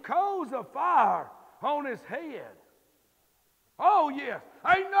shalt heap coals of fire on his head. Oh, yes.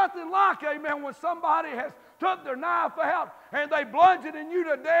 Ain't nothing like, amen, when somebody has took their knife out and they bludgeoning you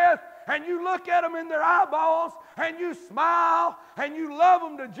to death and you look at them in their eyeballs and you smile and you love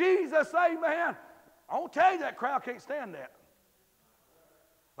them to Jesus, amen. I won't tell you that crowd can't stand that.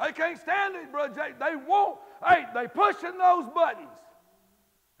 They can't stand it, Brother Jake. They won't. Hey, they pushing those buttons.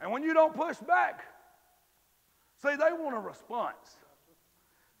 And when you don't push back, see, they want a response.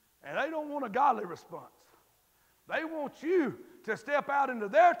 And they don't want a godly response. They want you to step out into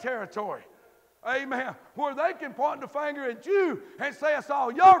their territory. Amen. Where they can point the finger at you and say it's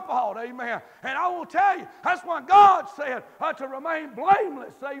all your fault. Amen. And I will tell you, that's why God said to remain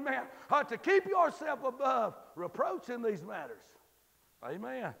blameless. Amen. To keep yourself above reproach in these matters.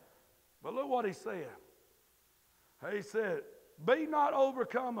 Amen. But look what he said. He said, be not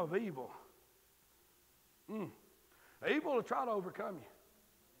overcome of evil. Evil will try to overcome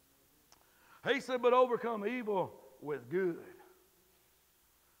you. He said, but overcome evil with good.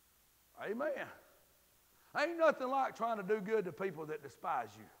 Amen. Ain't nothing like trying to do good to people that despise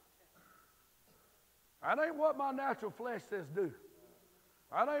you. That ain't what my natural flesh says do.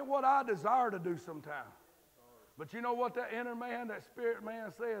 That ain't what I desire to do sometimes. But you know what that inner man, that spirit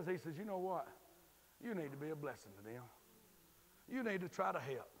man says? He says, you know what? You need to be a blessing to them. You need to try to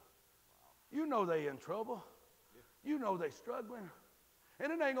help. You know they in trouble. You know they struggling.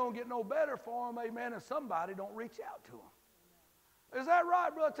 And it ain't going to get no better for them, amen, if somebody don't reach out to them. Is that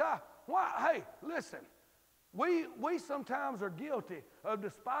right, Brother Ty? Why? Hey, listen. We sometimes are guilty of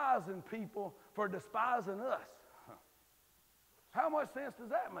despising people for despising us. How much sense does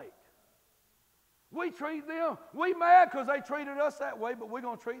that make? We treat them, we mad because they treated us that way, but we're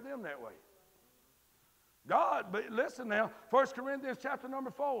going to treat them that way. God, but listen now, 1 Corinthians chapter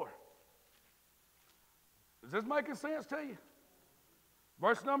number 4. Is this making sense to you?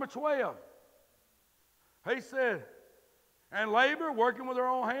 Verse number 12. He said, and labor, working with our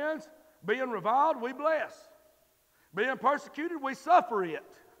own hands, being reviled, we bless. Being persecuted, we suffer it.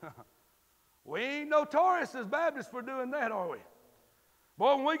 We ain't notorious as Baptists for doing that, are we?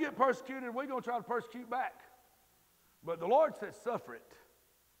 Boy, when we get persecuted, we're going to try to persecute back. But the Lord said, suffer it.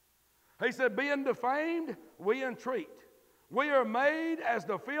 He said, being defamed, we entreat. We are made as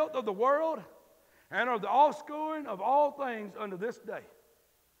the filth of the world and are the offscouring of all things unto this day.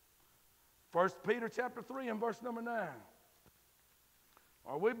 1 Peter chapter 3 and verse number 9.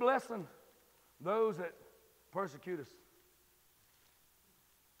 Are we blessing those that persecute us?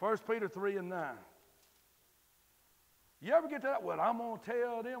 1 Peter 3 and 9. You ever get to that? Well, I'm going to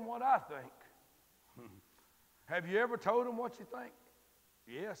tell them what I think. Have you ever told them what you think?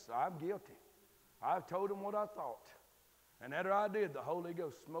 Yes, I'm guilty. I've told them what I thought. And after I did, the Holy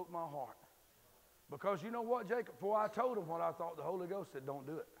Ghost smote my heart. Because you know what, Jacob? Before I told him what I thought, the Holy Ghost said, don't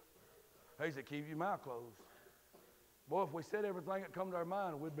do it. He said, keep your mouth closed. Boy, if we said everything that come to our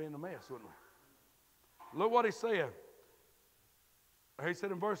mind, we'd be in a mess, wouldn't we? Look what he said. He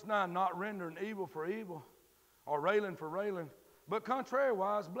said in verse 9, not rendering evil for evil, or railing for railing, but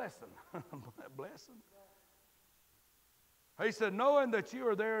contrariwise blessing. Blessing. He said, knowing that you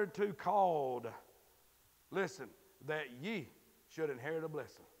are thereto called, listen, that ye should inherit a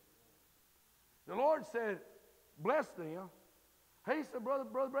blessing. The Lord said, bless them. He said, Brother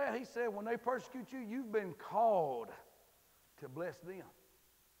Brad, he said, when they persecute you, you've been called to bless them.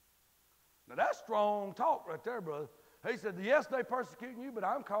 Now that's strong talk right there, brother. He said, yes, they persecuting you, but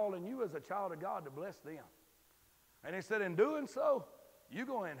I'm calling you as a child of God to bless them. And he said, in doing so, you're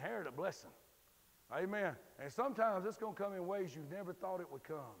going to inherit a blessing. Amen. And sometimes it's going to come in ways you never thought it would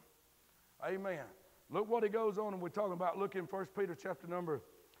come. Amen. Look what he goes on, and we're talking about, look in 1 Peter chapter number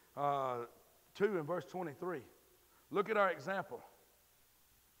 2 and verse 23. Look at our example.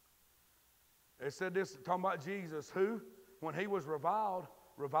 It said this, talking about Jesus, who, when he was reviled,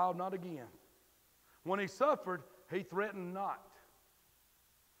 reviled not again. When he suffered, he threatened not.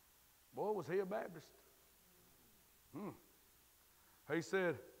 Boy, was he a Baptist. He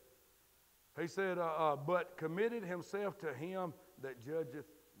said, but committed himself to him that judgeth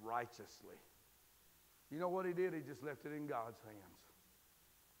righteously. You know what he did? He just left it in God's hands.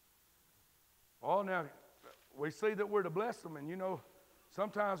 Oh, now, we see that we're to bless them, and you know,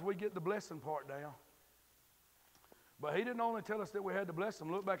 sometimes we get the blessing part down. But he didn't only tell us that we had to bless them.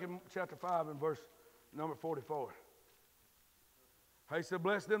 Look back in chapter 5 and verse number 44. He said,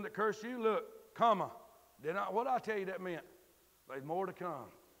 bless them that curse you. Look, comma. What did I tell you that meant? There's more to come.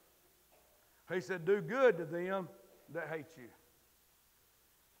 He said, do good to them that hate you.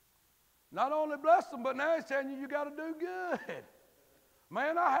 Not only bless them, but now he's telling you got to do good.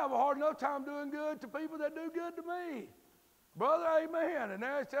 Man, I have a hard enough time doing good to people that do good to me. Brother, amen. And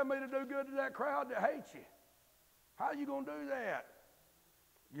now he's telling me to do good to that crowd that hates you. How are you going to do that?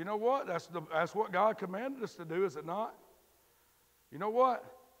 You know what? That's what God commanded us to do, is it not? You know what?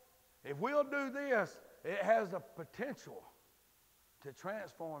 If we'll do this, it has the potential to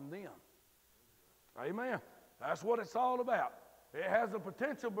transform them. Amen. That's what it's all about. It has the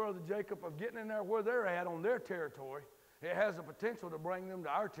potential, Brother Jacob, of getting in there where they're at on their territory. It has the potential to bring them to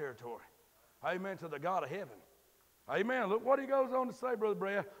our territory. Amen, to the God of heaven. Amen. Look what he goes on to say, Brother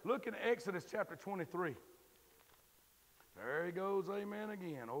Brad. Look in Exodus chapter 23. There he goes, amen,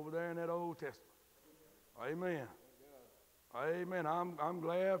 again, over there in that Old Testament. Amen. Amen. I'm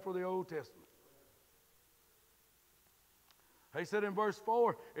glad for the Old Testament. He said in verse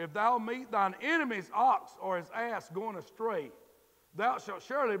 4, if thou meet thine enemy's ox or his ass going astray, thou shalt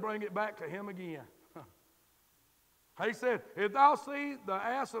surely bring it back to him again. He said, if thou see the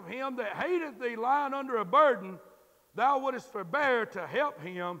ass of him that hateth thee lying under a burden, thou wouldest forbear to help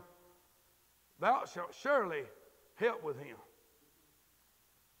him, thou shalt surely help with him.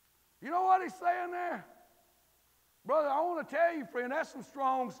 You know what he's saying there? Brother, I want to tell you, friend, that's some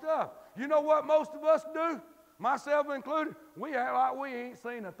strong stuff. You know what most of us do, myself included? We act like we ain't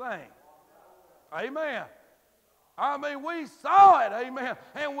seen a thing. Amen. I mean, we saw it, amen,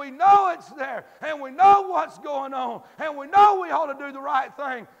 and we know it's there, and we know what's going on, and we know we ought to do the right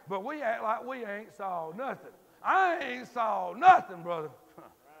thing, but we act like we ain't saw nothing. I ain't saw nothing, brother.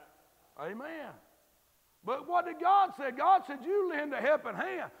 Amen. But what did God say? God said, you lend a helping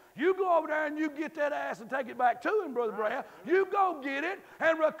hand. You go over there and you get that ass and take it back to him, Brother Brad. You go get it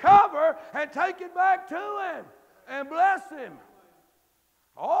and recover and take it back to him and bless him.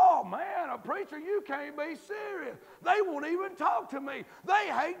 Oh, man, a preacher, you can't be serious. They won't even talk to me. They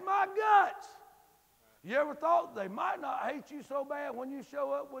hate my guts. You ever thought they might not hate you so bad when you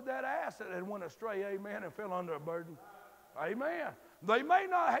show up with that ass that went astray, amen, and fell under a burden? Amen. They may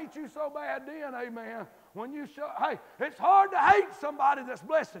not hate you so bad then, amen, when you show, hey, it's hard to hate somebody that's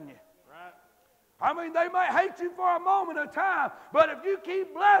blessing you. Right. I mean, they may hate you for a moment of time, but if you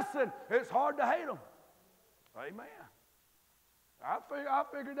keep blessing, it's hard to hate them. Amen. I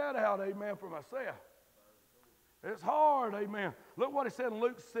figured that out, amen, for myself. It's hard, amen. Look what he said in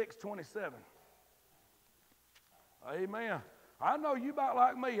Luke 6:27. Amen. I know you about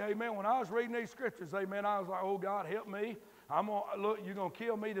like me, amen. When I was reading these scriptures, amen, I was like, oh, God, help me. Look, you're going to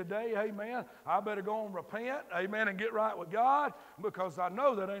kill me today, amen. I better go and repent, amen, and get right with God because I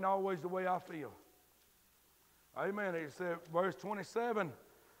know that ain't always the way I feel. Amen. He said, verse 27,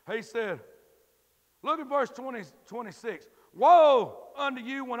 he said, look at verse 26. Woe unto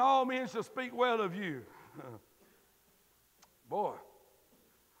you when all men shall speak well of you. Boy.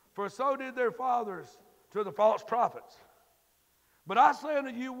 For so did their fathers to the false prophets. But I say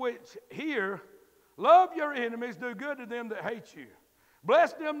unto you which hear, love your enemies, do good to them that hate you.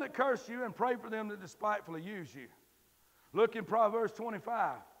 Bless them that curse you, and pray for them that despitefully use you. Look in Proverbs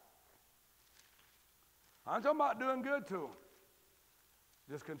 25. I'm talking about doing good to them.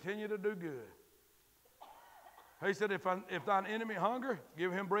 Just continue to do good. He said, if thine enemy hunger,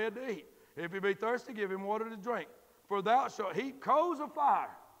 give him bread to eat. If he be thirsty, give him water to drink. For thou shalt heap coals of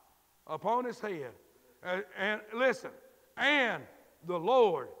fire upon his head. And listen, and the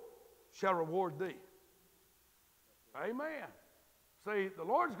Lord shall reward thee. Amen. See, the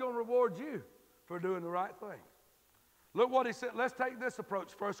Lord's going to reward you for doing the right thing. Look what he said. Let's take this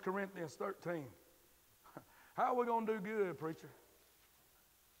approach, 1 Corinthians 13. How are we going to do good, preacher?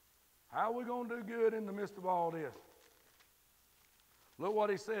 How are we going to do good in the midst of all this? Look what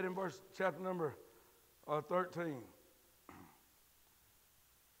he said in chapter number 13.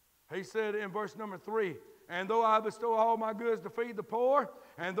 He said in verse number 3, and though I bestow all my goods to feed the poor,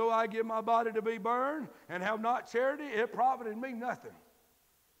 and though I give my body to be burned, and have not charity, it profited me nothing.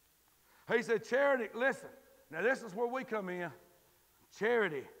 He said, charity, listen, now this is where we come in.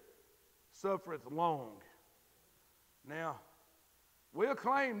 Charity suffereth long. Now, we'll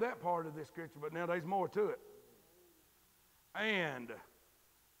claim that part of this scripture, but now there's more to it. And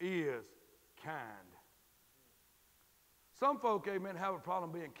is kind. Some folk, amen, have a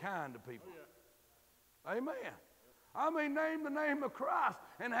problem being kind to people. Oh, yeah. Amen. I mean, name the name of Christ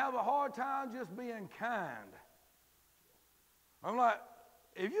and have a hard time just being kind. I'm like,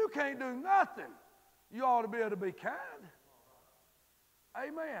 if you can't do nothing, you ought to be able to be kind.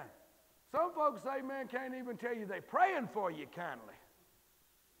 Amen. Some folks, amen, can't even tell you they're praying for you kindly.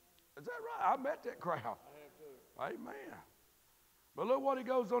 Is that right? I met that crowd. I have too. Amen. But look what he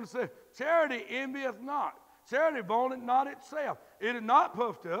goes on to say. Charity envieth not. Charity vaunteth not itself. It is not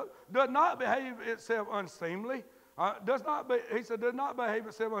puffed up, does not behave itself unseemly. He said, does not behave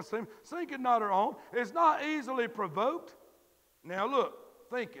itself unseemly. Thinketh not her own. Is not easily provoked. Now look,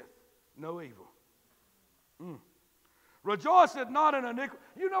 thinketh no evil. Rejoiceth not in iniquity.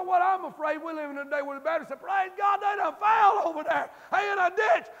 You know what? I'm afraid we live in a day where the Baptists say, praise God, they done fell over there. Hey, in a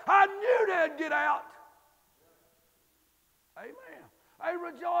ditch. I knew they'd get out. Amen. They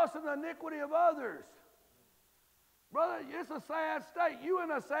rejoice in the iniquity of others. Brother, it's a sad state. You in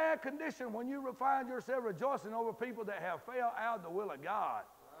a sad condition when you find yourself rejoicing over people that have fell out of the will of God.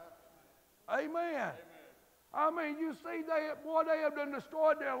 Right. Amen. Amen. I mean, you see, they have done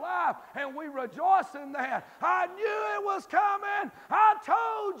destroyed their life, and we rejoice in that. I knew it was coming. I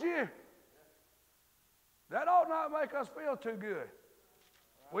told you. That ought not make us feel too good.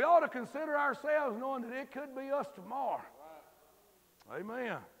 We ought to consider ourselves knowing that it could be us tomorrow.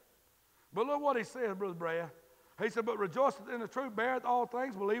 Amen. But look what he says, Brother Brad. He said, but rejoiceth in the truth, beareth all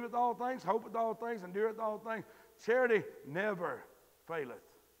things, believeth all things, hopeth all things, endureth all things. Charity never faileth.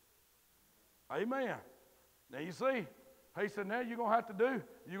 Amen. Now you see, he said, now you're going to have to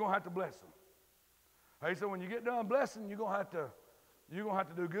bless them. He said, when you get done blessing, you're going to have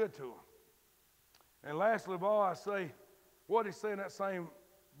to do good to them. And lastly of all, I say, what he said in that same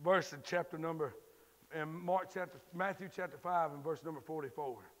verse in Matthew chapter 5 and verse number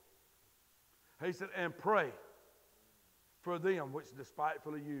 44. He said, and pray for them which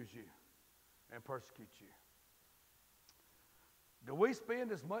despitefully use you and persecute you. Do we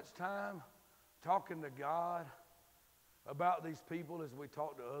spend as much time talking to God about these people as we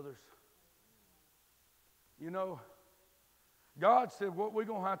talk to others? You know, God said what we're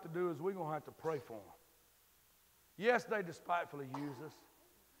going to have to do is we're going to have to pray for them. Yes, they despitefully use us.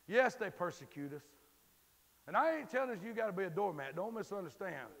 Yes, they persecute us. And I ain't telling us you got to be a doormat. Don't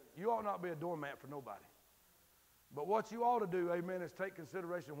misunderstand. You ought not be a doormat for nobody. But what you ought to do, amen, is take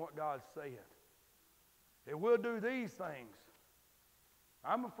consideration of what God said. If we'll do these things,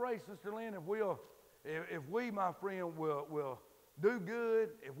 I'm afraid, Sister Lynn, if we, my friend, will do good,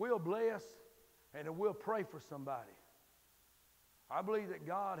 if we'll bless, and if we'll pray for somebody, I believe that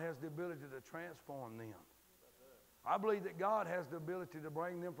God has the ability to transform them. I believe that God has the ability to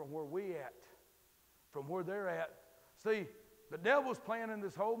bring them from where we at, from where they're at. See, the devil's plan in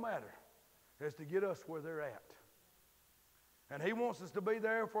this whole matter is to get us where they're at. And he wants us to be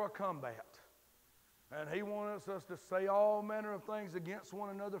there for a combat. And he wants us to say all manner of things against one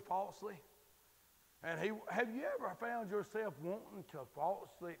another falsely. And have you ever found yourself wanting to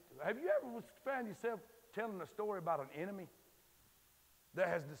falsely, have you ever found yourself telling a story about an enemy that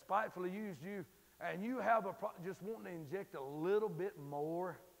has despitefully used you, and you have just wanting to inject a little bit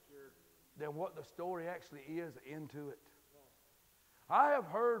more than what the story actually is into it? I have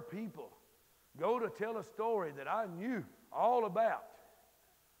heard people go to tell a story that I knew all about.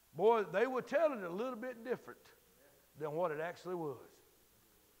 Boy, they would tell it a little bit different than what it actually was.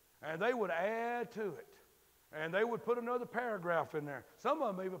 And they would add to it. And they would put another paragraph in there. Some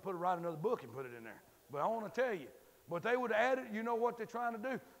of them even write another book and put it in there. But I want to tell you, but they would add it. You know what they're trying to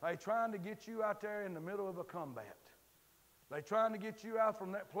do? They're trying to get you out there in the middle of a combat. They're trying to get you out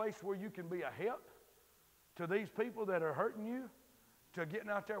from that place where you can be a help to these people that are hurting you, to getting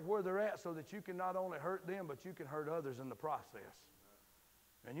out there where they're at so that you can not only hurt them, but you can hurt others in the process.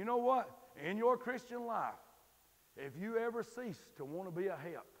 And you know what? In your Christian life, if you ever cease to want to be a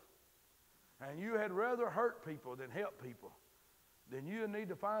help, and you had rather hurt people than help people, then you need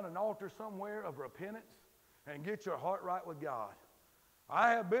to find an altar somewhere of repentance and get your heart right with God. I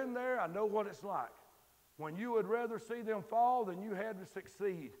have been there. I know what it's like. When you would rather see them fall than you had to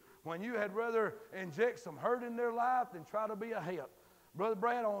succeed. When you had rather inject some hurt in their life than try to be a help. Brother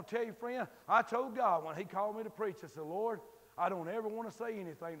Brad, I want to tell you, friend, I told God when he called me to preach, I said, Lord, I don't ever want to say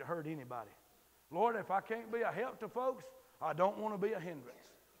anything to hurt anybody. Lord, if I can't be a help to folks, I don't want to be a hindrance.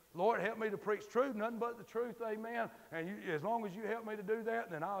 Lord, help me to preach truth, nothing but the truth, amen. And as long as you help me to do that,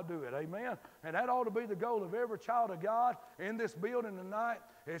 then I'll do it, amen. And that ought to be the goal of every child of God in this building tonight,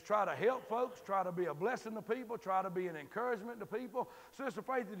 is try to help folks, try to be a blessing to people, try to be an encouragement to people. Sister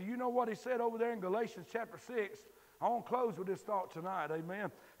Faith, do you know what he said over there in Galatians chapter 6? I want to close with this thought tonight,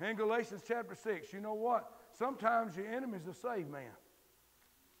 amen. In Galatians chapter 6, you know what? Sometimes your enemy's a saved man.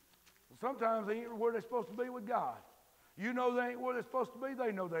 Sometimes they ain't where they're supposed to be with God. You know they ain't where they're supposed to be.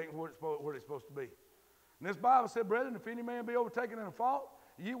 They know they ain't where they're supposed to be. And this Bible said, brethren, if any man be overtaken in a fault,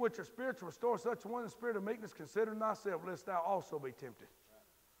 ye which are spiritual, restore such a one in the spirit of meekness, considering thyself, lest thou also be tempted.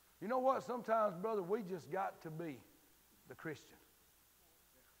 You know what? Sometimes, brother, we just got to be the Christian.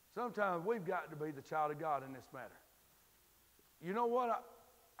 Sometimes we've got to be the child of God in this matter. You know what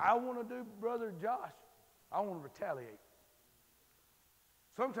I want to do, Brother Josh? I want to retaliate.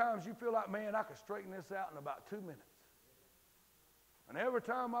 Sometimes you feel like, man, I could straighten this out in about 2 minutes. And every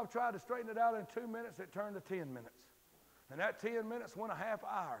time I've tried to straighten it out in 2 minutes, it turned to 10 minutes. And that 10 minutes went a half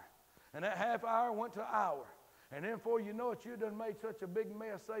hour. And that half hour went to an hour. And then before you know it, you done made such a big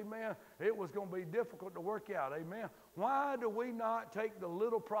mess, amen, it was going to be difficult to work out, amen. Why do we not take the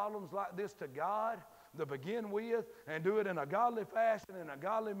little problems like this to God to begin with and do it in a godly fashion, in a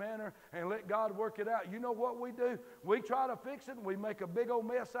godly manner, and let God work it out? You know what we do? We try to fix it, and we make a big old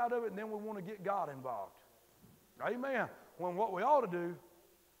mess out of it, and then we want to get God involved. Amen. When what we ought to do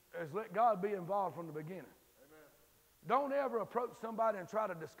is let God be involved from the beginning. Don't ever approach somebody and try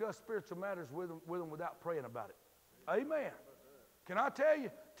to discuss spiritual matters with them without praying about it. Amen. Can I tell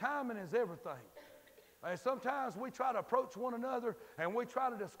you, timing is everything. And sometimes we try to approach one another and we try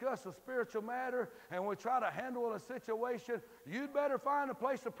to discuss a spiritual matter and we try to handle a situation. You'd better find a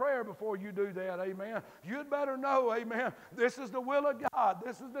place of prayer before you do that, amen. You'd better know, amen, this is the will of God.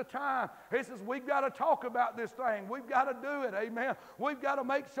 This is the time. This is, we've got to talk about this thing. We've got to do it, amen. We've got to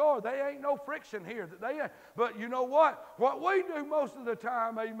make sure there ain't no friction here. But you know what? What we do most of the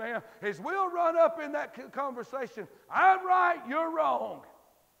time, amen, is we'll run up in that conversation. I'm right, you're wrong.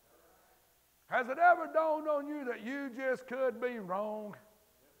 Has it ever dawned on you that you just could be wrong?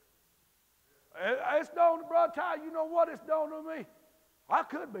 It's dawned, Brother Ty, you know what? It's dawned on me. I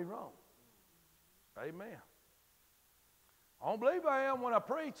could be wrong. Amen. I don't believe I am when I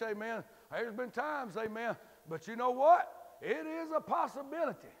preach, amen. There's been times, amen. But you know what? It is a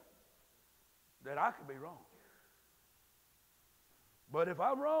possibility that I could be wrong. But if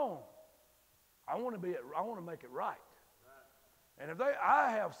I'm wrong, I want to make it right. And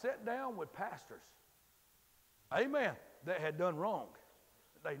I have sat down with pastors, amen, that had done wrong.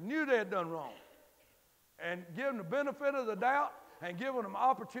 They knew they had done wrong. And given the benefit of the doubt and given them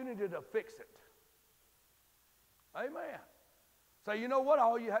opportunity to fix it. Amen. So you know what?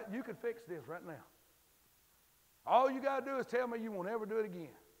 You can fix this right now. All you got to do is tell me you won't ever do it again.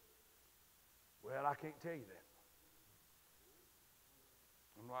 Well, I can't tell you that.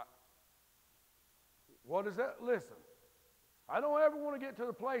 I'm like, what is that? Listen. I don't ever want to get to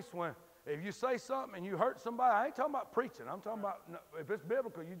the place when if you say something and you hurt somebody, I ain't talking about preaching. I'm talking about, if it's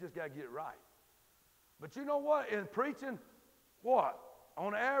biblical, you just got to get it right. But you know what? In preaching, what?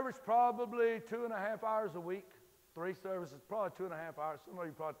 On average, probably 2.5 hours a week. 3 services, probably 2.5 hours. Some of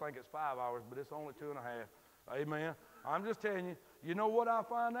you probably think it's 5 hours, but it's only 2.5. Amen. I'm just telling you, you know what I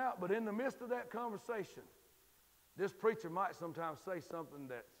find out? But in the midst of that conversation, this preacher might sometimes say something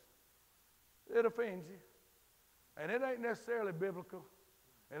it offends you. And it ain't necessarily biblical.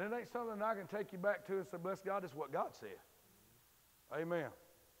 And it ain't something I can take you back to and say, bless God, it's what God said. Amen.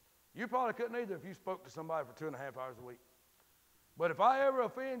 You probably couldn't either if you spoke to somebody for 2.5 hours a week. But if I ever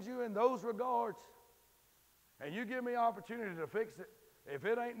offend you in those regards, and you give me opportunity to fix it, if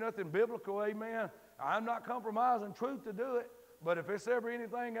it ain't nothing biblical, amen, I'm not compromising truth to do it. But if it's ever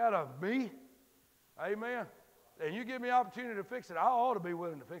anything out of me, amen, and you give me opportunity to fix it, I ought to be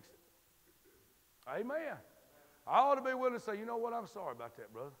willing to fix it. Amen. I ought to be willing to say, you know what, I'm sorry about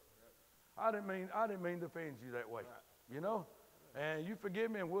that, brother. I didn't mean to offend you that way, you know. And you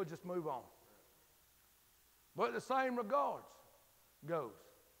forgive me and we'll just move on. But the same regards goes.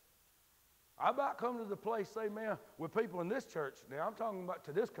 I about come to the place, amen, with people in this church. Now, I'm talking about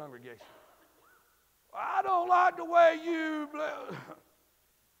to this congregation. I don't like the way you...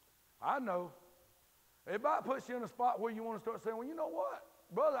 I know. It about puts you in a spot where you want to start saying, well, you know what,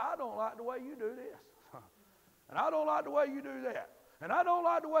 brother, I don't like the way you do this. And I don't like the way you do that. And I don't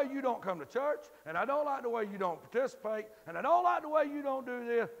like the way you don't come to church. And I don't like the way you don't participate. And I don't like the way you don't do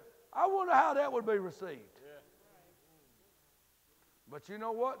this. I wonder how that would be received. Yeah. But you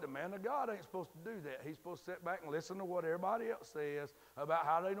know what? The man of God ain't supposed to do that. He's supposed to sit back and listen to what everybody else says about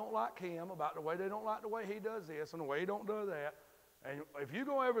how they don't like him, about the way they don't like the way he does this and the way he don't do that. And if you're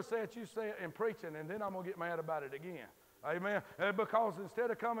going to ever say it, you say it in preaching, and then I'm going to get mad about it again. Amen. And because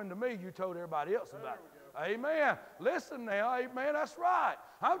instead of coming to me, you told everybody else about it. Amen. Listen now, amen, that's right.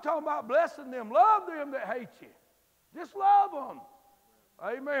 I'm talking about blessing them. Love them that hate you. Just love them.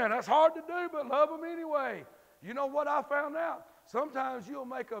 Amen. That's hard to do, but love them anyway. You know what I found out? Sometimes you'll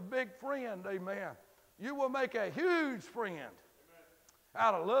make a big friend, amen. You will make a huge friend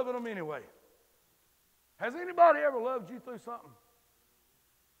out of loving them anyway. Has anybody ever loved you through something?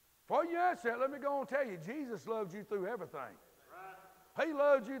 Before you answer that, let me go and tell you, Jesus loved you through everything. He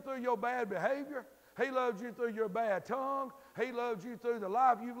loved you through your bad behavior. He loved you through your bad tongue. He loved you through the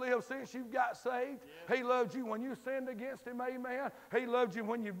life you've lived since you got saved. Yeah. He loved you when you sinned against him, amen. He loved you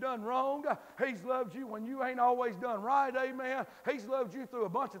when you've done wrong. He's loved you when you ain't always done right, amen. He's loved you through a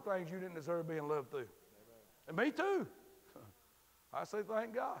bunch of things you didn't deserve being loved through. Amen. And me too. I say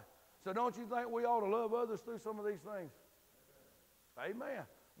thank God. So don't you think we ought to love others through some of these things? Amen.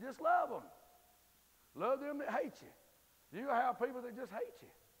 Just love them. Love them that hate you. You have people that just hate you.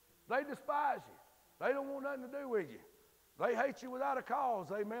 They despise you. They don't want nothing to do with you. They hate you without a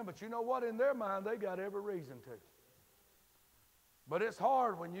cause, amen. But you know what? In their mind, they got every reason to. But it's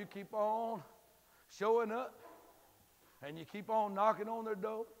hard when you keep on showing up and you keep on knocking on their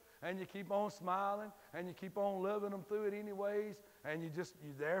door and you keep on smiling and you keep on loving them through it anyways, and you're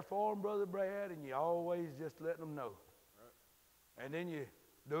there for them, Brother Brad, and you always just letting them know. Right. And then you're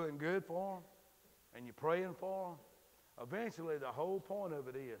doing good for them and you're praying for them Eventually, the whole point of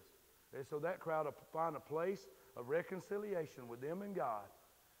it is so that crowd will find a place of reconciliation with them and God.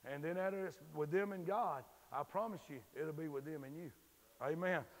 And then after it's with them and God, I promise you, it'll be with them and you.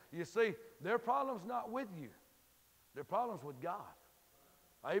 Amen. You see, their problem's not with you. Their problem's with God.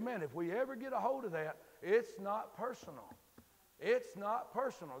 Amen. If we ever get a hold of that, it's not personal. It's not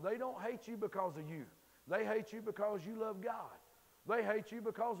personal. They don't hate you because of you. They hate you because you love God. They hate you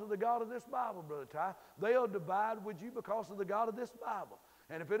because of the God of this Bible, Brother Ty. They'll divide with you because of the God of this Bible.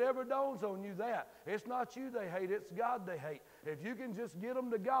 And if it ever dawns on you that, it's not you they hate, it's God they hate. If you can just get them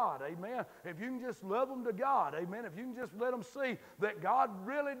to God, amen. If you can just love them to God, amen. If you can just let them see that God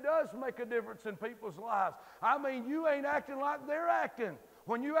really does make a difference in people's lives. I mean, you ain't acting like they're acting.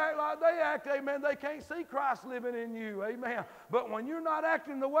 When you act like they act, amen, they can't see Christ living in you, amen. But when you're not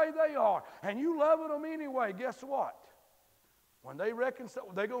acting the way they are, and you loving them anyway, guess what? When they reconcile,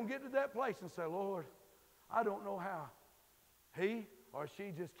 they're going to get to that place and say, Lord, I don't know how he or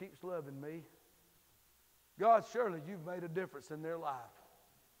she just keeps loving me. God, surely you've made a difference in their life.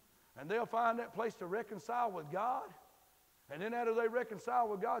 And they'll find that place to reconcile with God. And then after they reconcile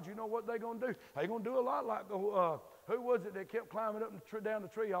with God, you know what they're going to do? They're going to do a lot like, who was it that kept climbing up and down the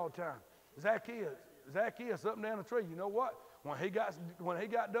tree all the time? Zacchaeus up and down the tree. You know what? When he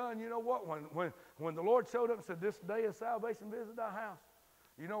got done, you know what? When the Lord showed up and said, this day of salvation visit thy house,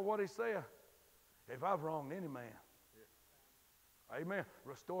 you know what he said? If I've wronged any man, amen,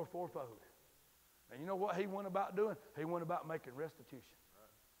 restore fourfold. And you know what he went about doing? He went about making restitution.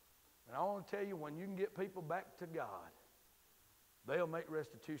 And I want to tell you, when you can get people back to God, they'll make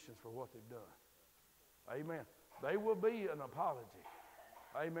restitutions for what they've done. Amen. They will be an apology,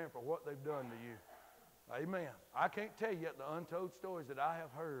 amen, for what they've done to you. Amen. I can't tell you yet the untold stories that I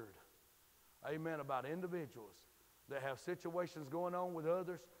have heard, amen, about individuals that have situations going on with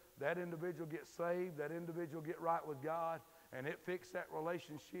others. That individual gets saved, that individual get right with God, and it fixed that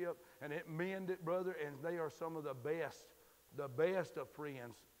relationship, and it mended it, brother, and they are some of the best of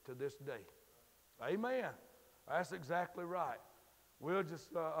friends to this day. Amen. That's exactly right. We'll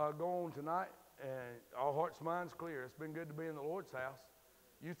just go on tonight, and our hearts and minds clear. It's been good to be in the Lord's house.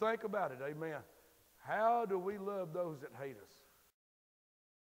 You think about it, amen. How do we love those that hate us?